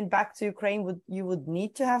coming back to Ukraine, you would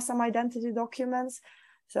need to have some identity documents.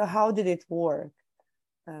 So how did it work?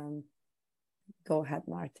 Go ahead,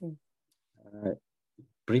 Martin.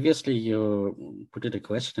 Previously, you put it a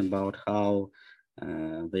question about how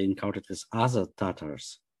they encountered with other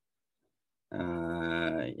Tatars.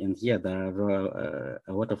 And yeah, there are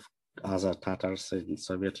a lot of other Tatars in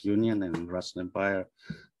Soviet Union and Russian Empire,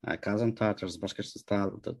 Kazan Tatars,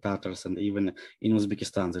 Bashkortostan Tatars, and even in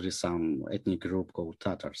Uzbekistan, there is some ethnic group called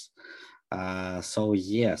Tatars. So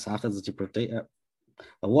yes, after the deportation,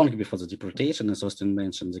 long before the deportation, as Austin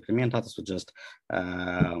mentioned, the Crimean Tatars were just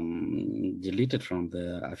deleted from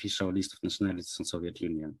the official list of nationalities in Soviet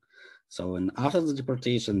Union. So, and after the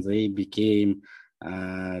deportation, they became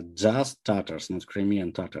just Tatars, not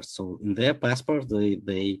Crimean Tatars. So, in their passport,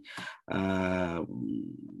 they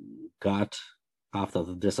got, after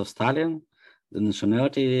the death of Stalin, the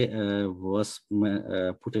nationality was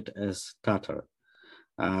put it as Tatar.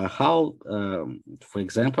 How, for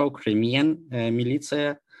example, Crimean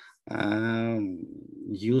militia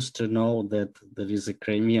used to know that there is a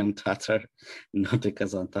Crimean Tatar, not a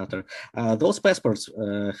Kazan Tatar. Those passports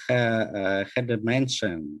had a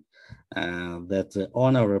mention that the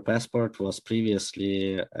owner of a passport was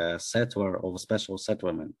previously a settler of a special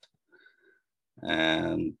settlement.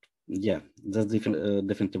 And yeah, that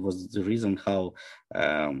definitely was the reason how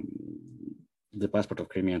the passport of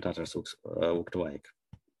Crimean Tatars looked like.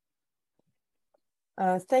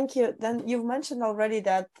 Thank you. Then you've mentioned already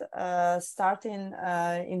that starting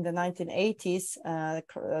in the 1980s,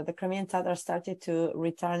 the Crimean Tatars started to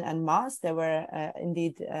return en masse. There were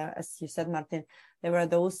indeed, as you said, Martin, there were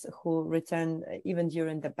those who returned even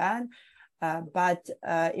during the ban. But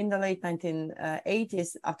in the late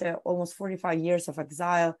 1980s, after almost 45 years of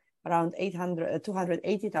exile, around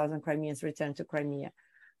 280,000 Crimeans returned to Crimea.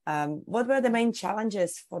 What were the main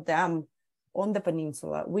challenges for them on the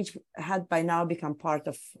peninsula, which had by now become part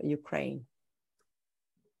of Ukraine?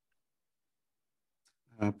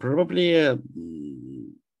 Probably the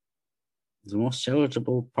most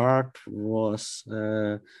challengeable part was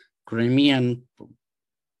Crimean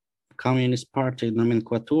Communist Party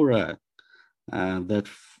nomenclatura that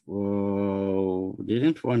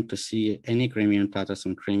didn't want to see any Crimean Tatars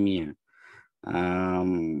in Crimea.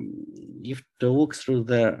 If to look through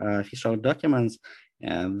the official documents,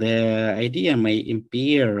 the idea may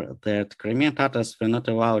appear that Crimean Tatars were not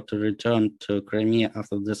allowed to return to Crimea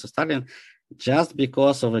after the death of Stalin just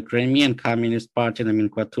because of a Crimean Communist Party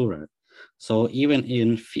nomenclatura. So even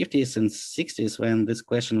in 50s and 60s, when this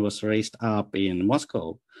question was raised up in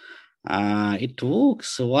Moscow, it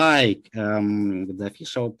looks like the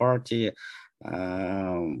official party,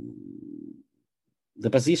 the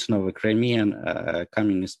position of a Crimean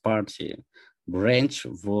Communist Party branch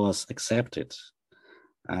was accepted.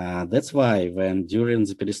 That's why when during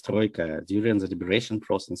the perestroika, during the liberation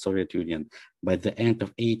process in Soviet Union, by the end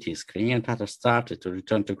of 80s, Crimean Tatars started to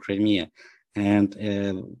return to Crimea. And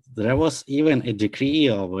there was even a decree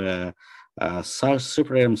of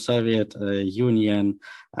Supreme Soviet Union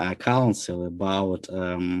Council about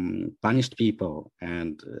punished people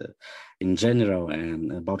and in general,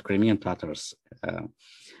 and about Crimean Tatars.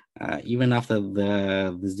 Even after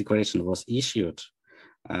this declaration was issued,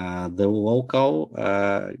 the local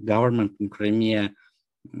government in Crimea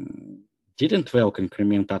didn't welcome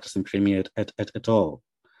Crimean Tatars in Crimea at all.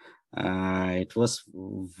 It was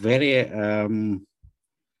very,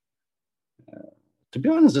 to be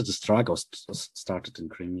honest, the struggle started in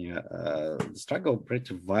Crimea. The struggle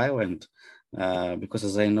pretty violent because,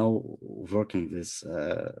 as I know, working with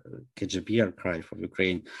KGB archive of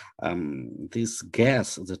Ukraine, this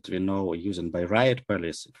gas that we know used by riot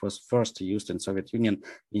police, it was first used in Soviet Union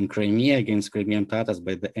in Crimea against Crimean Tatars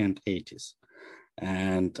by the end 80s.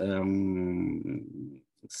 And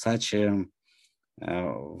such a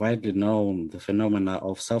widely known the phenomena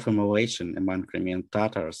of self-immolation among Crimean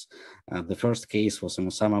Tatars. The first case was in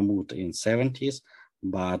Samamut in 70s,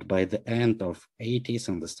 but by the end of 80s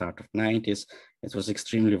and the start of 90s, it was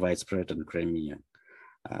extremely widespread in Crimea.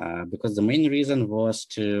 Because the main reason was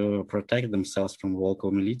to protect themselves from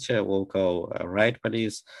local militia, local riot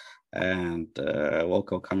police, and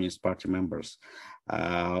local Communist Party members.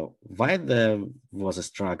 Why there was a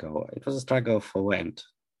struggle? It was a struggle for land.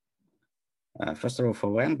 First of all, for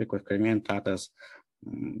when, because Crimean Tatars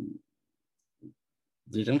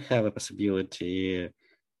didn't have a possibility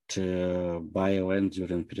to buy land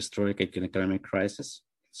during perestroika and economic crisis,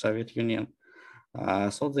 Soviet Union.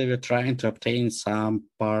 So they were trying to obtain some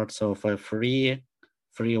parts of a free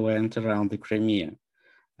land around the Crimea.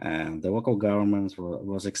 And the local government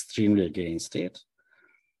was extremely against it.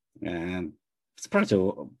 And it's pretty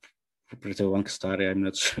long story. I'm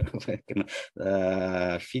not sure if I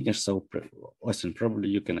can finish. So Austin, probably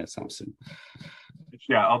you can add something.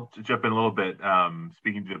 Yeah, I'll jump in a little bit.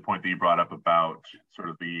 Speaking to the point that you brought up about sort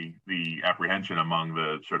of the apprehension among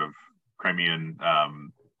the sort of Crimean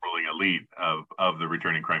ruling elite of the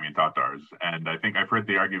returning Crimean Tatars, and I think I've heard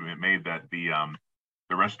the argument made that the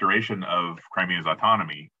restoration of Crimea's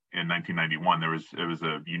autonomy in 1991, it was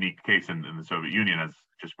a unique case in the Soviet Union, as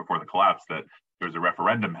just before the collapse, that there was a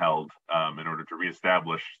referendum held in order to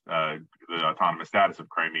reestablish the autonomous status of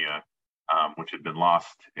Crimea, which had been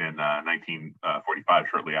lost in 1945,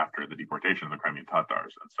 shortly after the deportation of the Crimean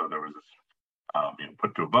Tatars. And so there was this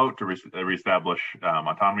put to a vote to reestablish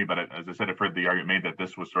autonomy. But as I said, I've heard the argument made that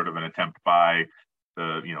this was sort of an attempt by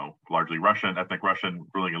the largely ethnic Russian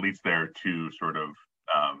ruling elites there to sort of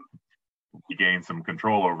regain some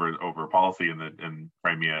control over policy in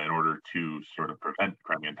Crimea in order to sort of prevent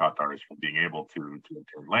Crimean Tatars from being able to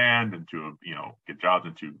obtain land and to get jobs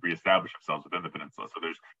and to reestablish themselves within the peninsula. So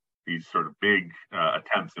there's these sort of big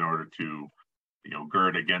attempts in order to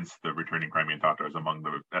gird against the returning Crimean Tatars among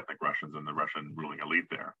the ethnic Russians and the Russian ruling elite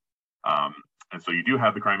there. And so you do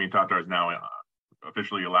have the Crimean Tatars now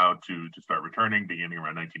officially allowed to start returning beginning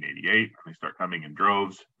around 1988, and they start coming in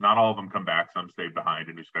droves. Not all of them come back. Some stayed behind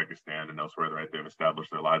in Uzbekistan and elsewhere, right? They've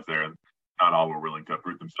established their lives there, and not all were willing to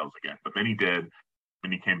uproot themselves again. But many did.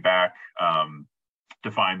 Many came back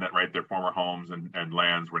to find that, right, their former homes and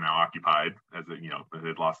lands were now occupied, as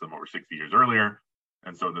they'd lost them over 60 years earlier.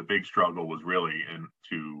 And so the big struggle was really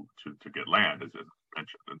to get land, as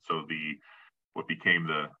mentioned. And so what became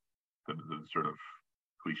the sort of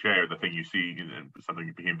cliche, or the thing you see, and something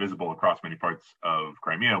that became visible across many parts of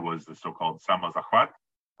Crimea, was the so-called samozakhvat,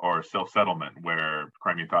 or self-settlement, where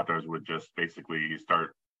Crimean Tatars would just basically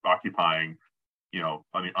start occupying,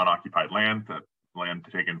 unoccupied land, that land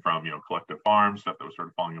taken from collective farms, stuff that was sort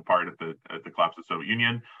of falling apart at the collapse of the Soviet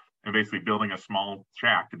Union, and basically building a small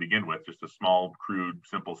shack to begin with, just a small, crude,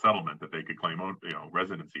 simple settlement that they could claim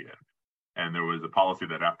residency in. And there was a policy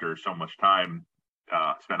that after so much time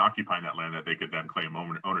spent occupying that land, that they could then claim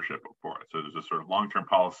ownership for it. So there's a sort of long-term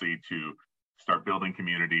policy to start building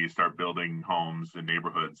communities, start building homes and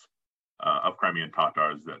neighborhoods of Crimean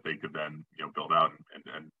Tatars that they could then build out,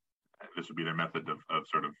 and this would be their method of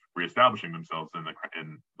sort of reestablishing themselves in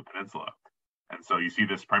the peninsula. And so you see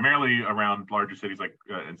this primarily around larger cities like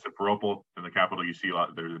in Simferopol, in the capital. You see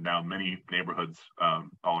there are now many neighborhoods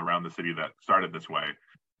all around the city that started this way.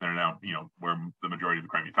 They're now, where the majority of the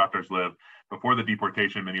Crimean Tatars live. Before the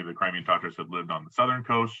deportation, many of the Crimean Tatars had lived on the southern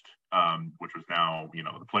coast, which was now,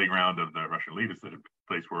 the playground of the Russian elitists, a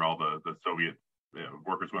place where all the Soviet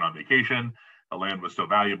workers went on vacation. The land was so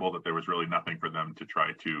valuable that there was really nothing for them to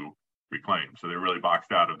try to reclaim. So they really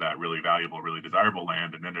boxed out of that really valuable, really desirable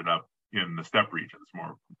land and ended up in the steppe regions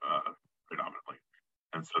more predominantly.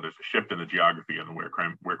 And so there's a shift in the geography and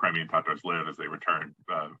where Crimean Tatars live as they return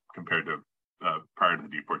compared to prior to the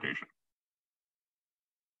deportation.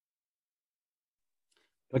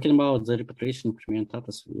 Talking about the repatriation of Crimean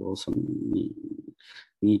Tatars, we also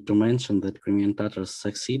need to mention that Crimean Tatars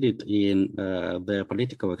succeeded in their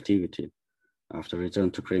political activity after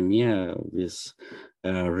return to Crimea with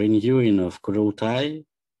renewing of Kurultai,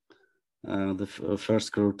 the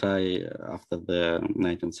first Kurultai after the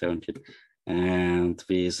 1970s, and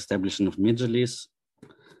with establishment of Medjalis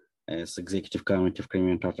as executive committee of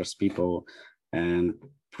Crimean Tatars people. And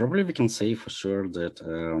probably we can say for sure that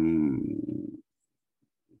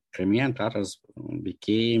Crimean Tatars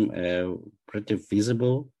became a pretty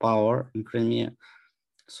visible power in Crimea.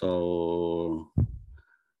 So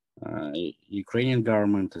Ukrainian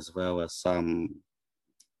government, as well as some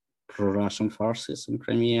pro-Russian forces in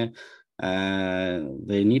Crimea,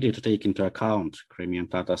 they needed to take into account Crimean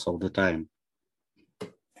Tatars all the time.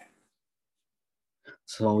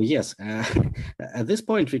 So yes, at this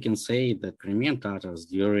point we can say that Crimean Tatars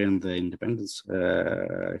during the independence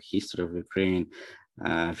history of Ukraine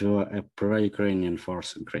were a pro-Ukrainian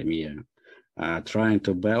force in Crimea, trying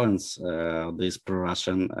to balance these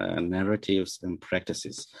pro-Russian narratives and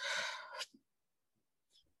practices.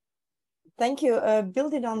 Thank you.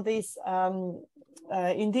 Building on this,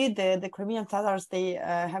 indeed, the Crimean Tatars, they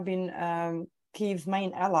have been Kyiv's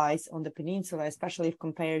main allies on the peninsula, especially if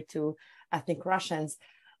compared to ethnic Russians.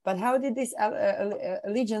 But how did this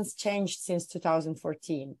allegiance change since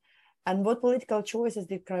 2014? And what political choices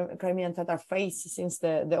did Crimean Tatar face since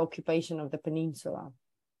the occupation of the peninsula?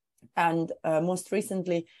 And most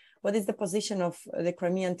recently, what is the position of the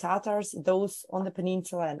Crimean Tatars, those on the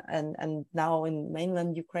peninsula and now in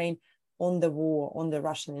mainland Ukraine, on the war, on the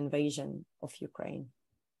Russian invasion of Ukraine?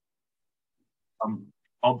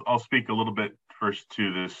 I'll speak a little bit first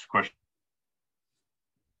to this question.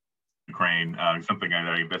 Ukraine, something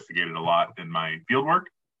I investigated a lot in my fieldwork.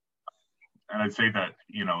 And I'd say that,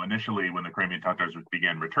 initially when the Crimean Tatars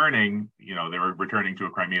began returning, they were returning to a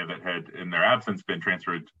Crimea that had, in their absence, been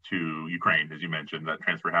transferred to Ukraine, as you mentioned. That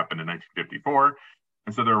transfer happened in 1954.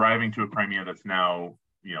 And so they're arriving to a Crimea that's now,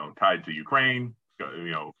 tied to Ukraine, by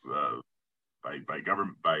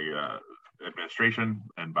government, by administration,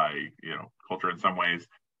 and by, culture in some ways.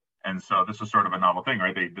 And so this is sort of a novel thing,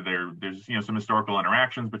 right? There's some historical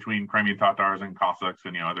interactions between Crimean Tatars and Cossacks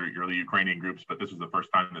and other early Ukrainian groups, but this was the first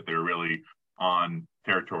time that they were really on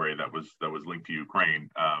territory that was linked to Ukraine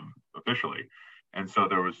officially. And so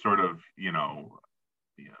there was sort of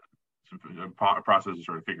some process of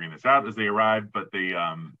sort of figuring this out as they arrived, but they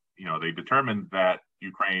they determined that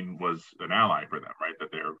Ukraine was an ally for them, right?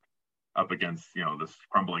 That they're up against this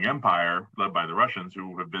crumbling empire led by the Russians,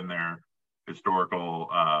 who have been their historical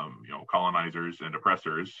colonizers and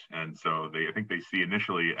oppressors. And so I think they see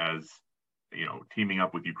initially as teaming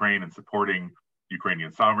up with Ukraine and supporting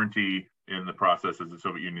Ukrainian sovereignty in the process as the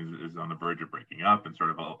Soviet Union is on the verge of breaking up, and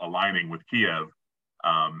sort of aligning with Kiev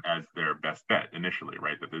as their best bet initially,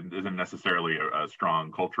 right? That there isn't necessarily a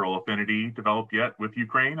strong cultural affinity developed yet with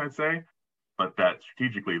Ukraine, I'd say, but that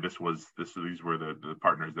strategically these were the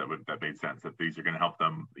partners that made sense. That these are going to help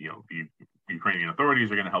them, the Ukrainian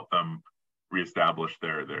authorities are going to help them reestablish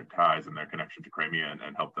their ties and their connection to Crimea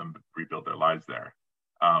and help them rebuild their lives there.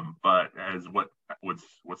 But as what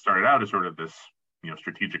started out as sort of this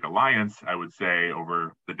strategic alliance, I would say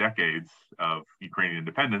over the decades of Ukrainian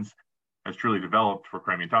independence, has truly developed for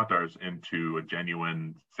Crimean Tatars into a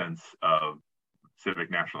genuine sense of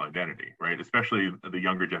civic national identity, right? Especially the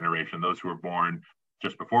younger generation, those who were born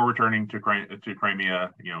just before returning to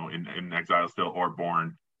Crimea, in exile still, or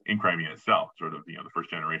born in Crimea itself, sort of the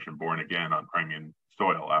first generation born again on Crimean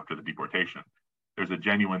soil after the deportation. There's a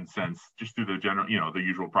genuine sense, just through the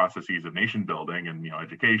usual processes of nation building and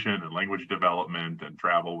education and language development and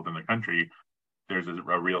travel within the country. There's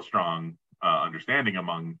a real strong understanding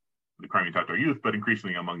among the Crimean Tatar youth, but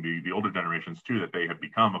increasingly among the older generations too, that they have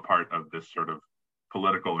become a part of this sort of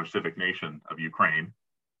political or civic nation of Ukraine.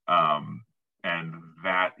 And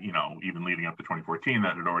that, even leading up to 2014,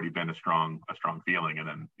 that had already been a strong feeling. And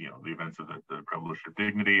then, the events of the Revolution of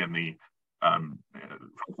Dignity and the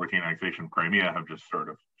 2014 annexation of Crimea have just sort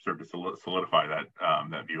of served to solidify that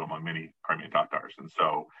view among many Crimean Tatars. And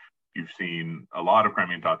so you've seen a lot of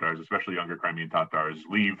Crimean Tatars, especially younger Crimean Tatars,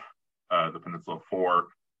 leave the peninsula for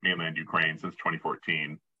mainland Ukraine since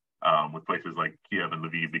 2014, with places like Kiev and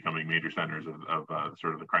Lviv becoming major centers of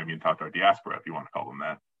sort of the Crimean Tatar diaspora, if you want to call them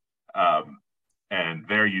that. And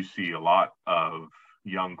there you see a lot of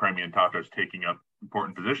young Crimean Tatars taking up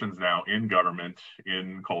important positions now in government,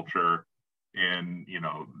 in culture, in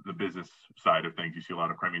the business side of things. You see a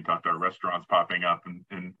lot of Crimean Tatar restaurants popping up in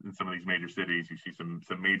some of these major cities. You see some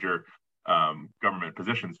major government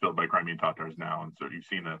positions filled by Crimean Tatars now. And so you've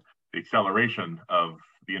seen the acceleration of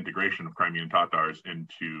the integration of Crimean Tatars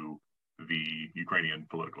into the Ukrainian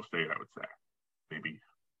political state, I would say. Maybe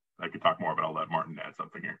I could talk more, but I'll let Martin add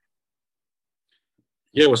something here.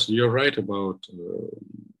 Yes, you're right about,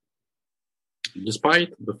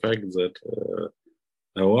 despite the fact that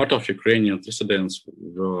a lot of Ukrainian dissidents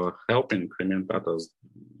were helping Crimean Tatars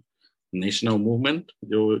national movement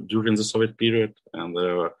during the Soviet period, and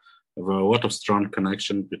there were a lot of strong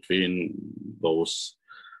connection between both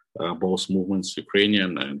movements,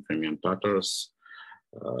 Ukrainian and Crimean Tatars,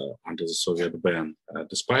 under the Soviet ban.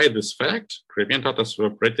 Despite this fact, Crimean Tatars were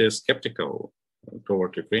pretty skeptical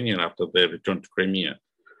toward Ukrainian after they returned to Crimea,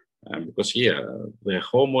 because their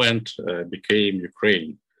homeland became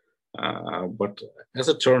Ukraine. But as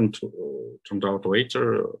it turned out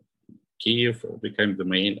later, Kiev became the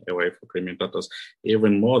main ally for Crimean Tatars,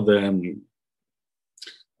 even more than,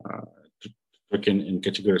 talking in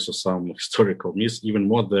categories of some historical myths, even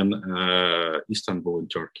more than Istanbul in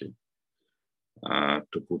Turkey,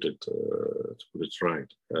 to put it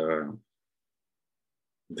right.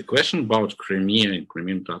 The question about Crimea and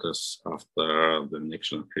Crimean Tatars after the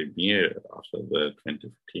annexion of Crimea, after the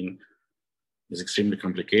 2015, is extremely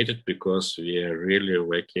complicated because we are really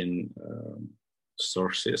lacking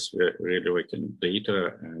sources, we are really lacking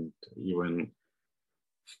data, and even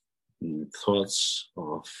thoughts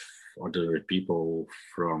of ordinary people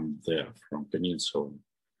from Peninsula.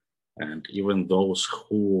 And even those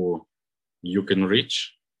who you can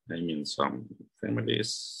reach, I mean, some family,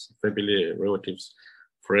 relatives,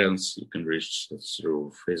 friends, you can reach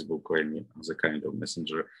through Facebook or any other kind of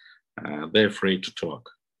messenger, they're afraid to talk.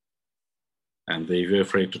 And they were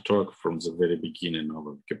afraid to talk from the very beginning of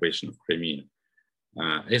occupation of Crimea.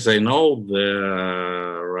 As I know,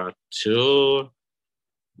 there are two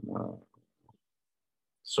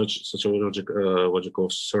sociological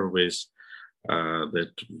surveys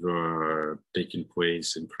that were taking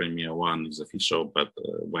place in Crimea. One is official, but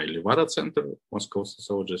by Levada Center, Moscow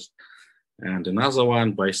sociologist, and another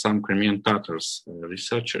one by some Crimean Tatars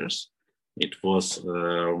researchers. It was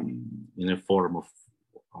in a form of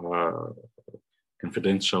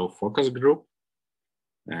confidential focus group,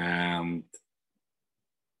 and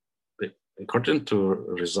according to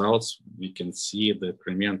results, we can see the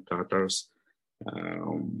Crimean Tatars,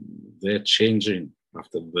 they're changing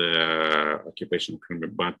after the occupation of Crimea,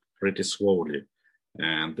 but pretty slowly.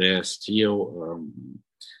 And they're still,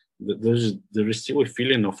 there is still a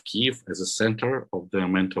feeling of Kiev as a center of their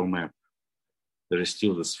mental map. There is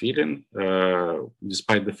still this feeling,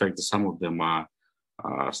 despite the fact that some of them are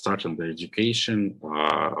starting their education,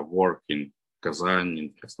 work in Kazan,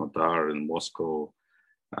 in Krasnodar, in Moscow.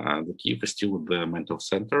 The Kiev is still the mental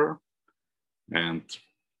center. And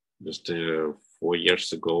just 4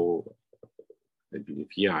 years ago, I believe,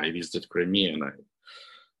 I visited Crimea and I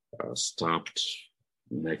stopped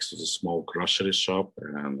next to the small grocery shop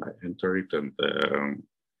and I entered it, and the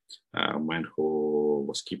man who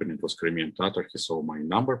was keeping it was Crimean Tatar. He saw my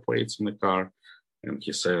number plates in the car and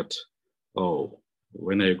he said, "Oh,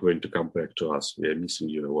 when are you going to come back to us? We are missing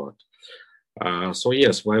you a lot." So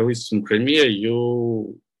yes, while visiting Crimea,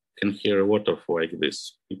 you can hear a lot of like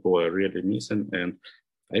this. People are really missing, and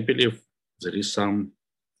I believe there is some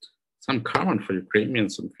common for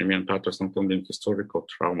Ukrainians and Crimean Tatars, not only in historical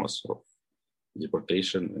traumas of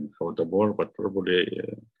deportation and Holodomor, but probably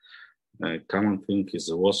a common thing is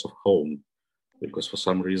the loss of home, because for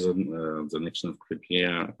some reason the annexion of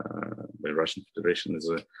Crimea by Russian Federation is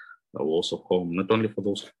a loss of home, not only for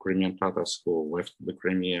those Crimean Tatars who left the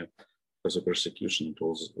Crimea because of persecution, it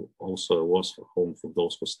was also a loss of home for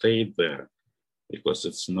those who stayed there, because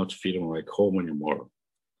it's not feeling like home anymore.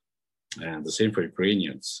 And the same for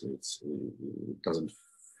Ukrainians. It doesn't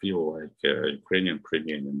feel like Ukrainian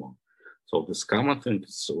Crimea anymore. So this common thing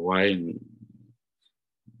is why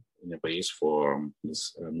in a base for this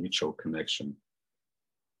mutual connection.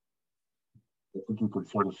 I think you could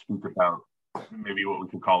sort of speak about maybe what we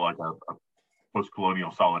could call like a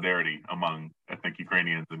post-colonial solidarity among ethnic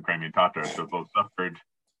Ukrainians and Crimean Tatars, who both suffered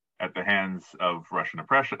at the hands of Russian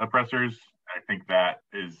oppressors. I think that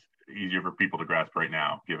is easier for people to grasp right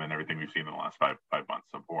now, given everything we've seen in the last five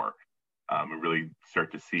months of war. We really start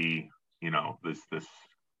to see, this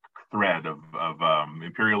thread of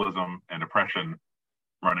imperialism and oppression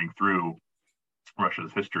running through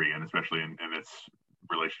Russia's history, and especially in its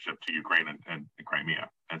relationship to Ukraine and Crimea.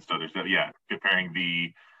 And so there's comparing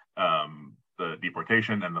the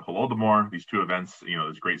deportation and the Holodomor, these two events,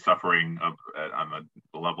 there's great suffering on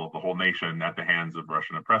the level of the whole nation at the hands of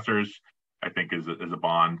Russian oppressors, I think is a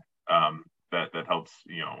bond that helps,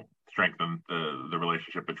 strengthen the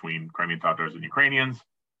relationship between Crimean Tatars and Ukrainians.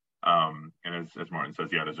 And as Martin says,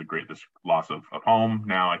 there's this loss of home.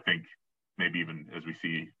 Now, I think maybe even as we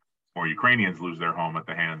see more Ukrainians lose their home at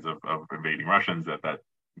the hands of invading Russians, that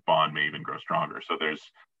bond may even grow stronger. So there's,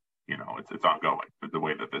 it's ongoing, the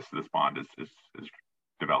way that this bond is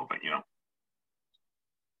developing,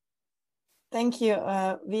 Thank you.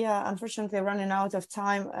 We are unfortunately running out of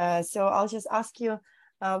time. So I'll just ask you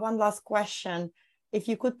one last question. If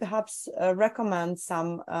you could perhaps recommend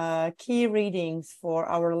some key readings for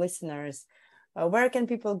our listeners, where can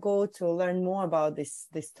people go to learn more about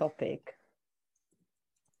this topic?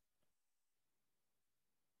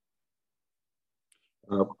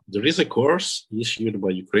 There is a course issued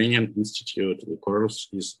by Ukrainian Institute. The course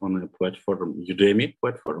is on a platform, Udemy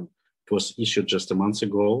platform. It was issued just a month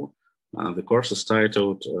ago. The course is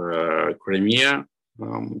titled Crimea,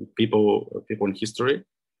 People in History.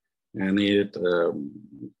 And the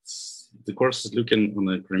course is looking on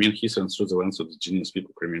the Crimean history and through the lens of the genius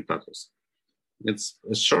people, Crimean Tatars. It's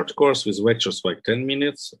a short course with lectures like 10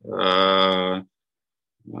 minutes, but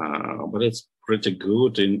it's pretty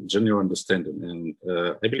good in general understanding. And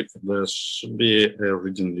I believe there should be a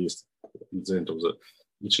reading list at the end of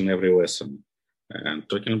each and every lesson. And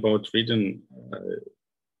talking about reading,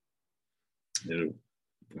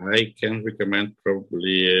 I can recommend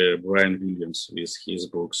probably Brian Williams with his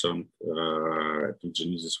books on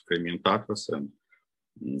genesis of Crimean Tatars and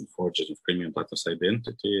forging of Crimean Tatars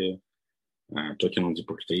identity, talking on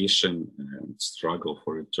deportation and struggle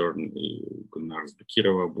for return. Gunnar's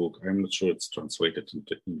Bekirova book. I'm not sure it's translated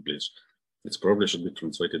into English. It probably should be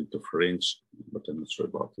translated into French, but I'm not sure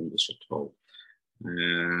about English at all.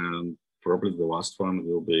 And probably the last one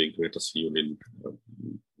will be Greta Siulin,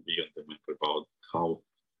 Beyond the Map, about how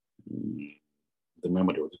the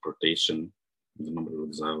memory of deportation, the memory of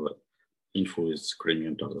exile influenced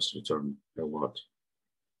Crimean Tatars return a lot.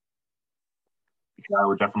 I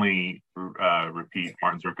would definitely repeat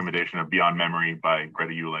Martin's recommendation of Beyond Memory by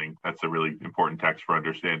Greta Siulin. That's a really important text for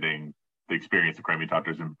understanding the experience of Crimean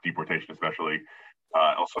Tatars and deportation, especially.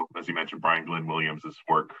 Also, as you mentioned, Brian Glynn Williams'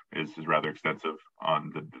 work is rather extensive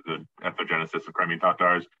on the ethnogenesis of Crimean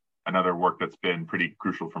Tatars. Another work that's been pretty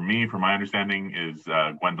crucial for me, from my understanding, is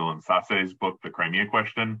Gwendolyn Sasse's book, The Crimea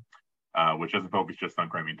Question, which doesn't focus just on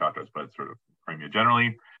Crimean Tatars, but sort of Crimea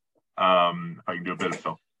generally. If I can do a bit of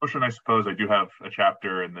self-promotion, I suppose, I do have a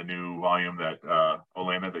chapter in the new volume that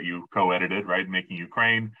Olena, that you co-edited, right, Making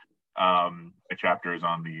Ukraine. A chapter is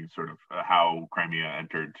on the sort of how Crimea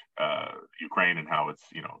entered Ukraine and how it's,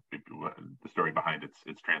 the story behind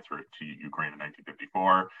its transfer to Ukraine in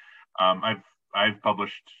 1954. I've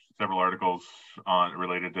published several articles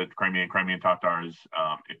related to Crimea and Crimean Tatars.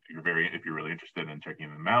 If you're really interested in checking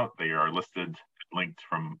them out, they are listed, linked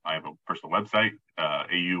from. I have a personal website,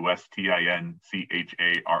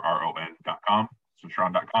 austincharron.com, so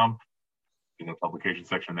Charron.com. In the publication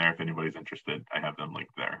section there, if anybody's interested, I have them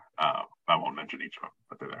linked there. I won't mention each of them,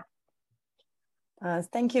 but they're there.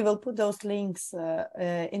 Thank you. We'll put those links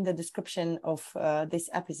in the description of this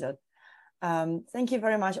episode. Thank you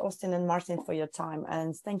very much, Austin and Martin, for your time.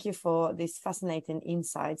 And thank you for these fascinating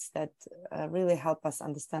insights that really help us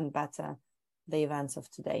understand better the events of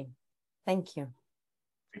today. Thank you.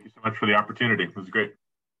 Thank you so much for the opportunity. It was great.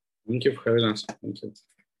 Thank you for having us. Thank you.